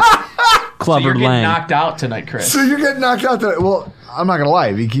represent So Clubber you're getting Lang. knocked out tonight, Chris. So you're getting knocked out tonight. Well, I'm not going to lie.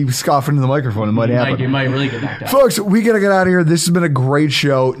 If you keep scoffing into the microphone, it might happen. You might really get knocked out. Folks, we got to get out of here. This has been a great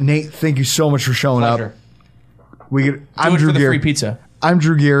show. Nate, thank you so much for showing Pleasure. up. I'm Do it Drew for the Geary. free pizza. I'm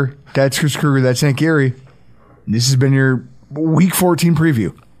Drew Geary. That's Chris Kruger. That's St. Geary. This has been your Week 14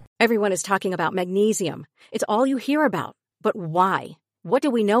 preview. Everyone is talking about magnesium. It's all you hear about. But why? What do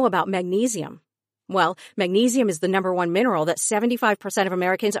we know about magnesium? Well, magnesium is the number one mineral that 75% of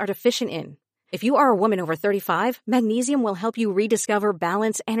Americans are deficient in. If you are a woman over 35, magnesium will help you rediscover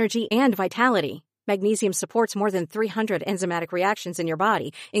balance, energy, and vitality. Magnesium supports more than 300 enzymatic reactions in your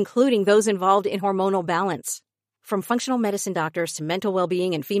body, including those involved in hormonal balance. From functional medicine doctors to mental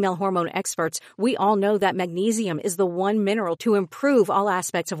well-being and female hormone experts, we all know that magnesium is the one mineral to improve all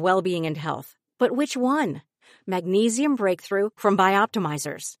aspects of well-being and health. But which one? Magnesium Breakthrough from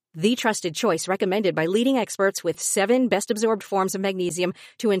Bioptimizers, the trusted choice recommended by leading experts with 7 best-absorbed forms of magnesium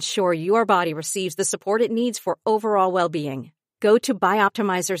to ensure your body receives the support it needs for overall well-being. Go to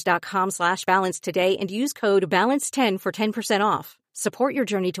bioptimizers.com/balance today and use code BALANCE10 for 10% off. Support your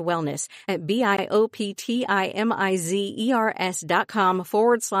journey to wellness at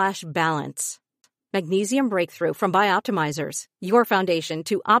bioptimizers.com/balance. Magnesium Breakthrough from Bioptimizers, your foundation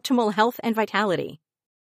to optimal health and vitality.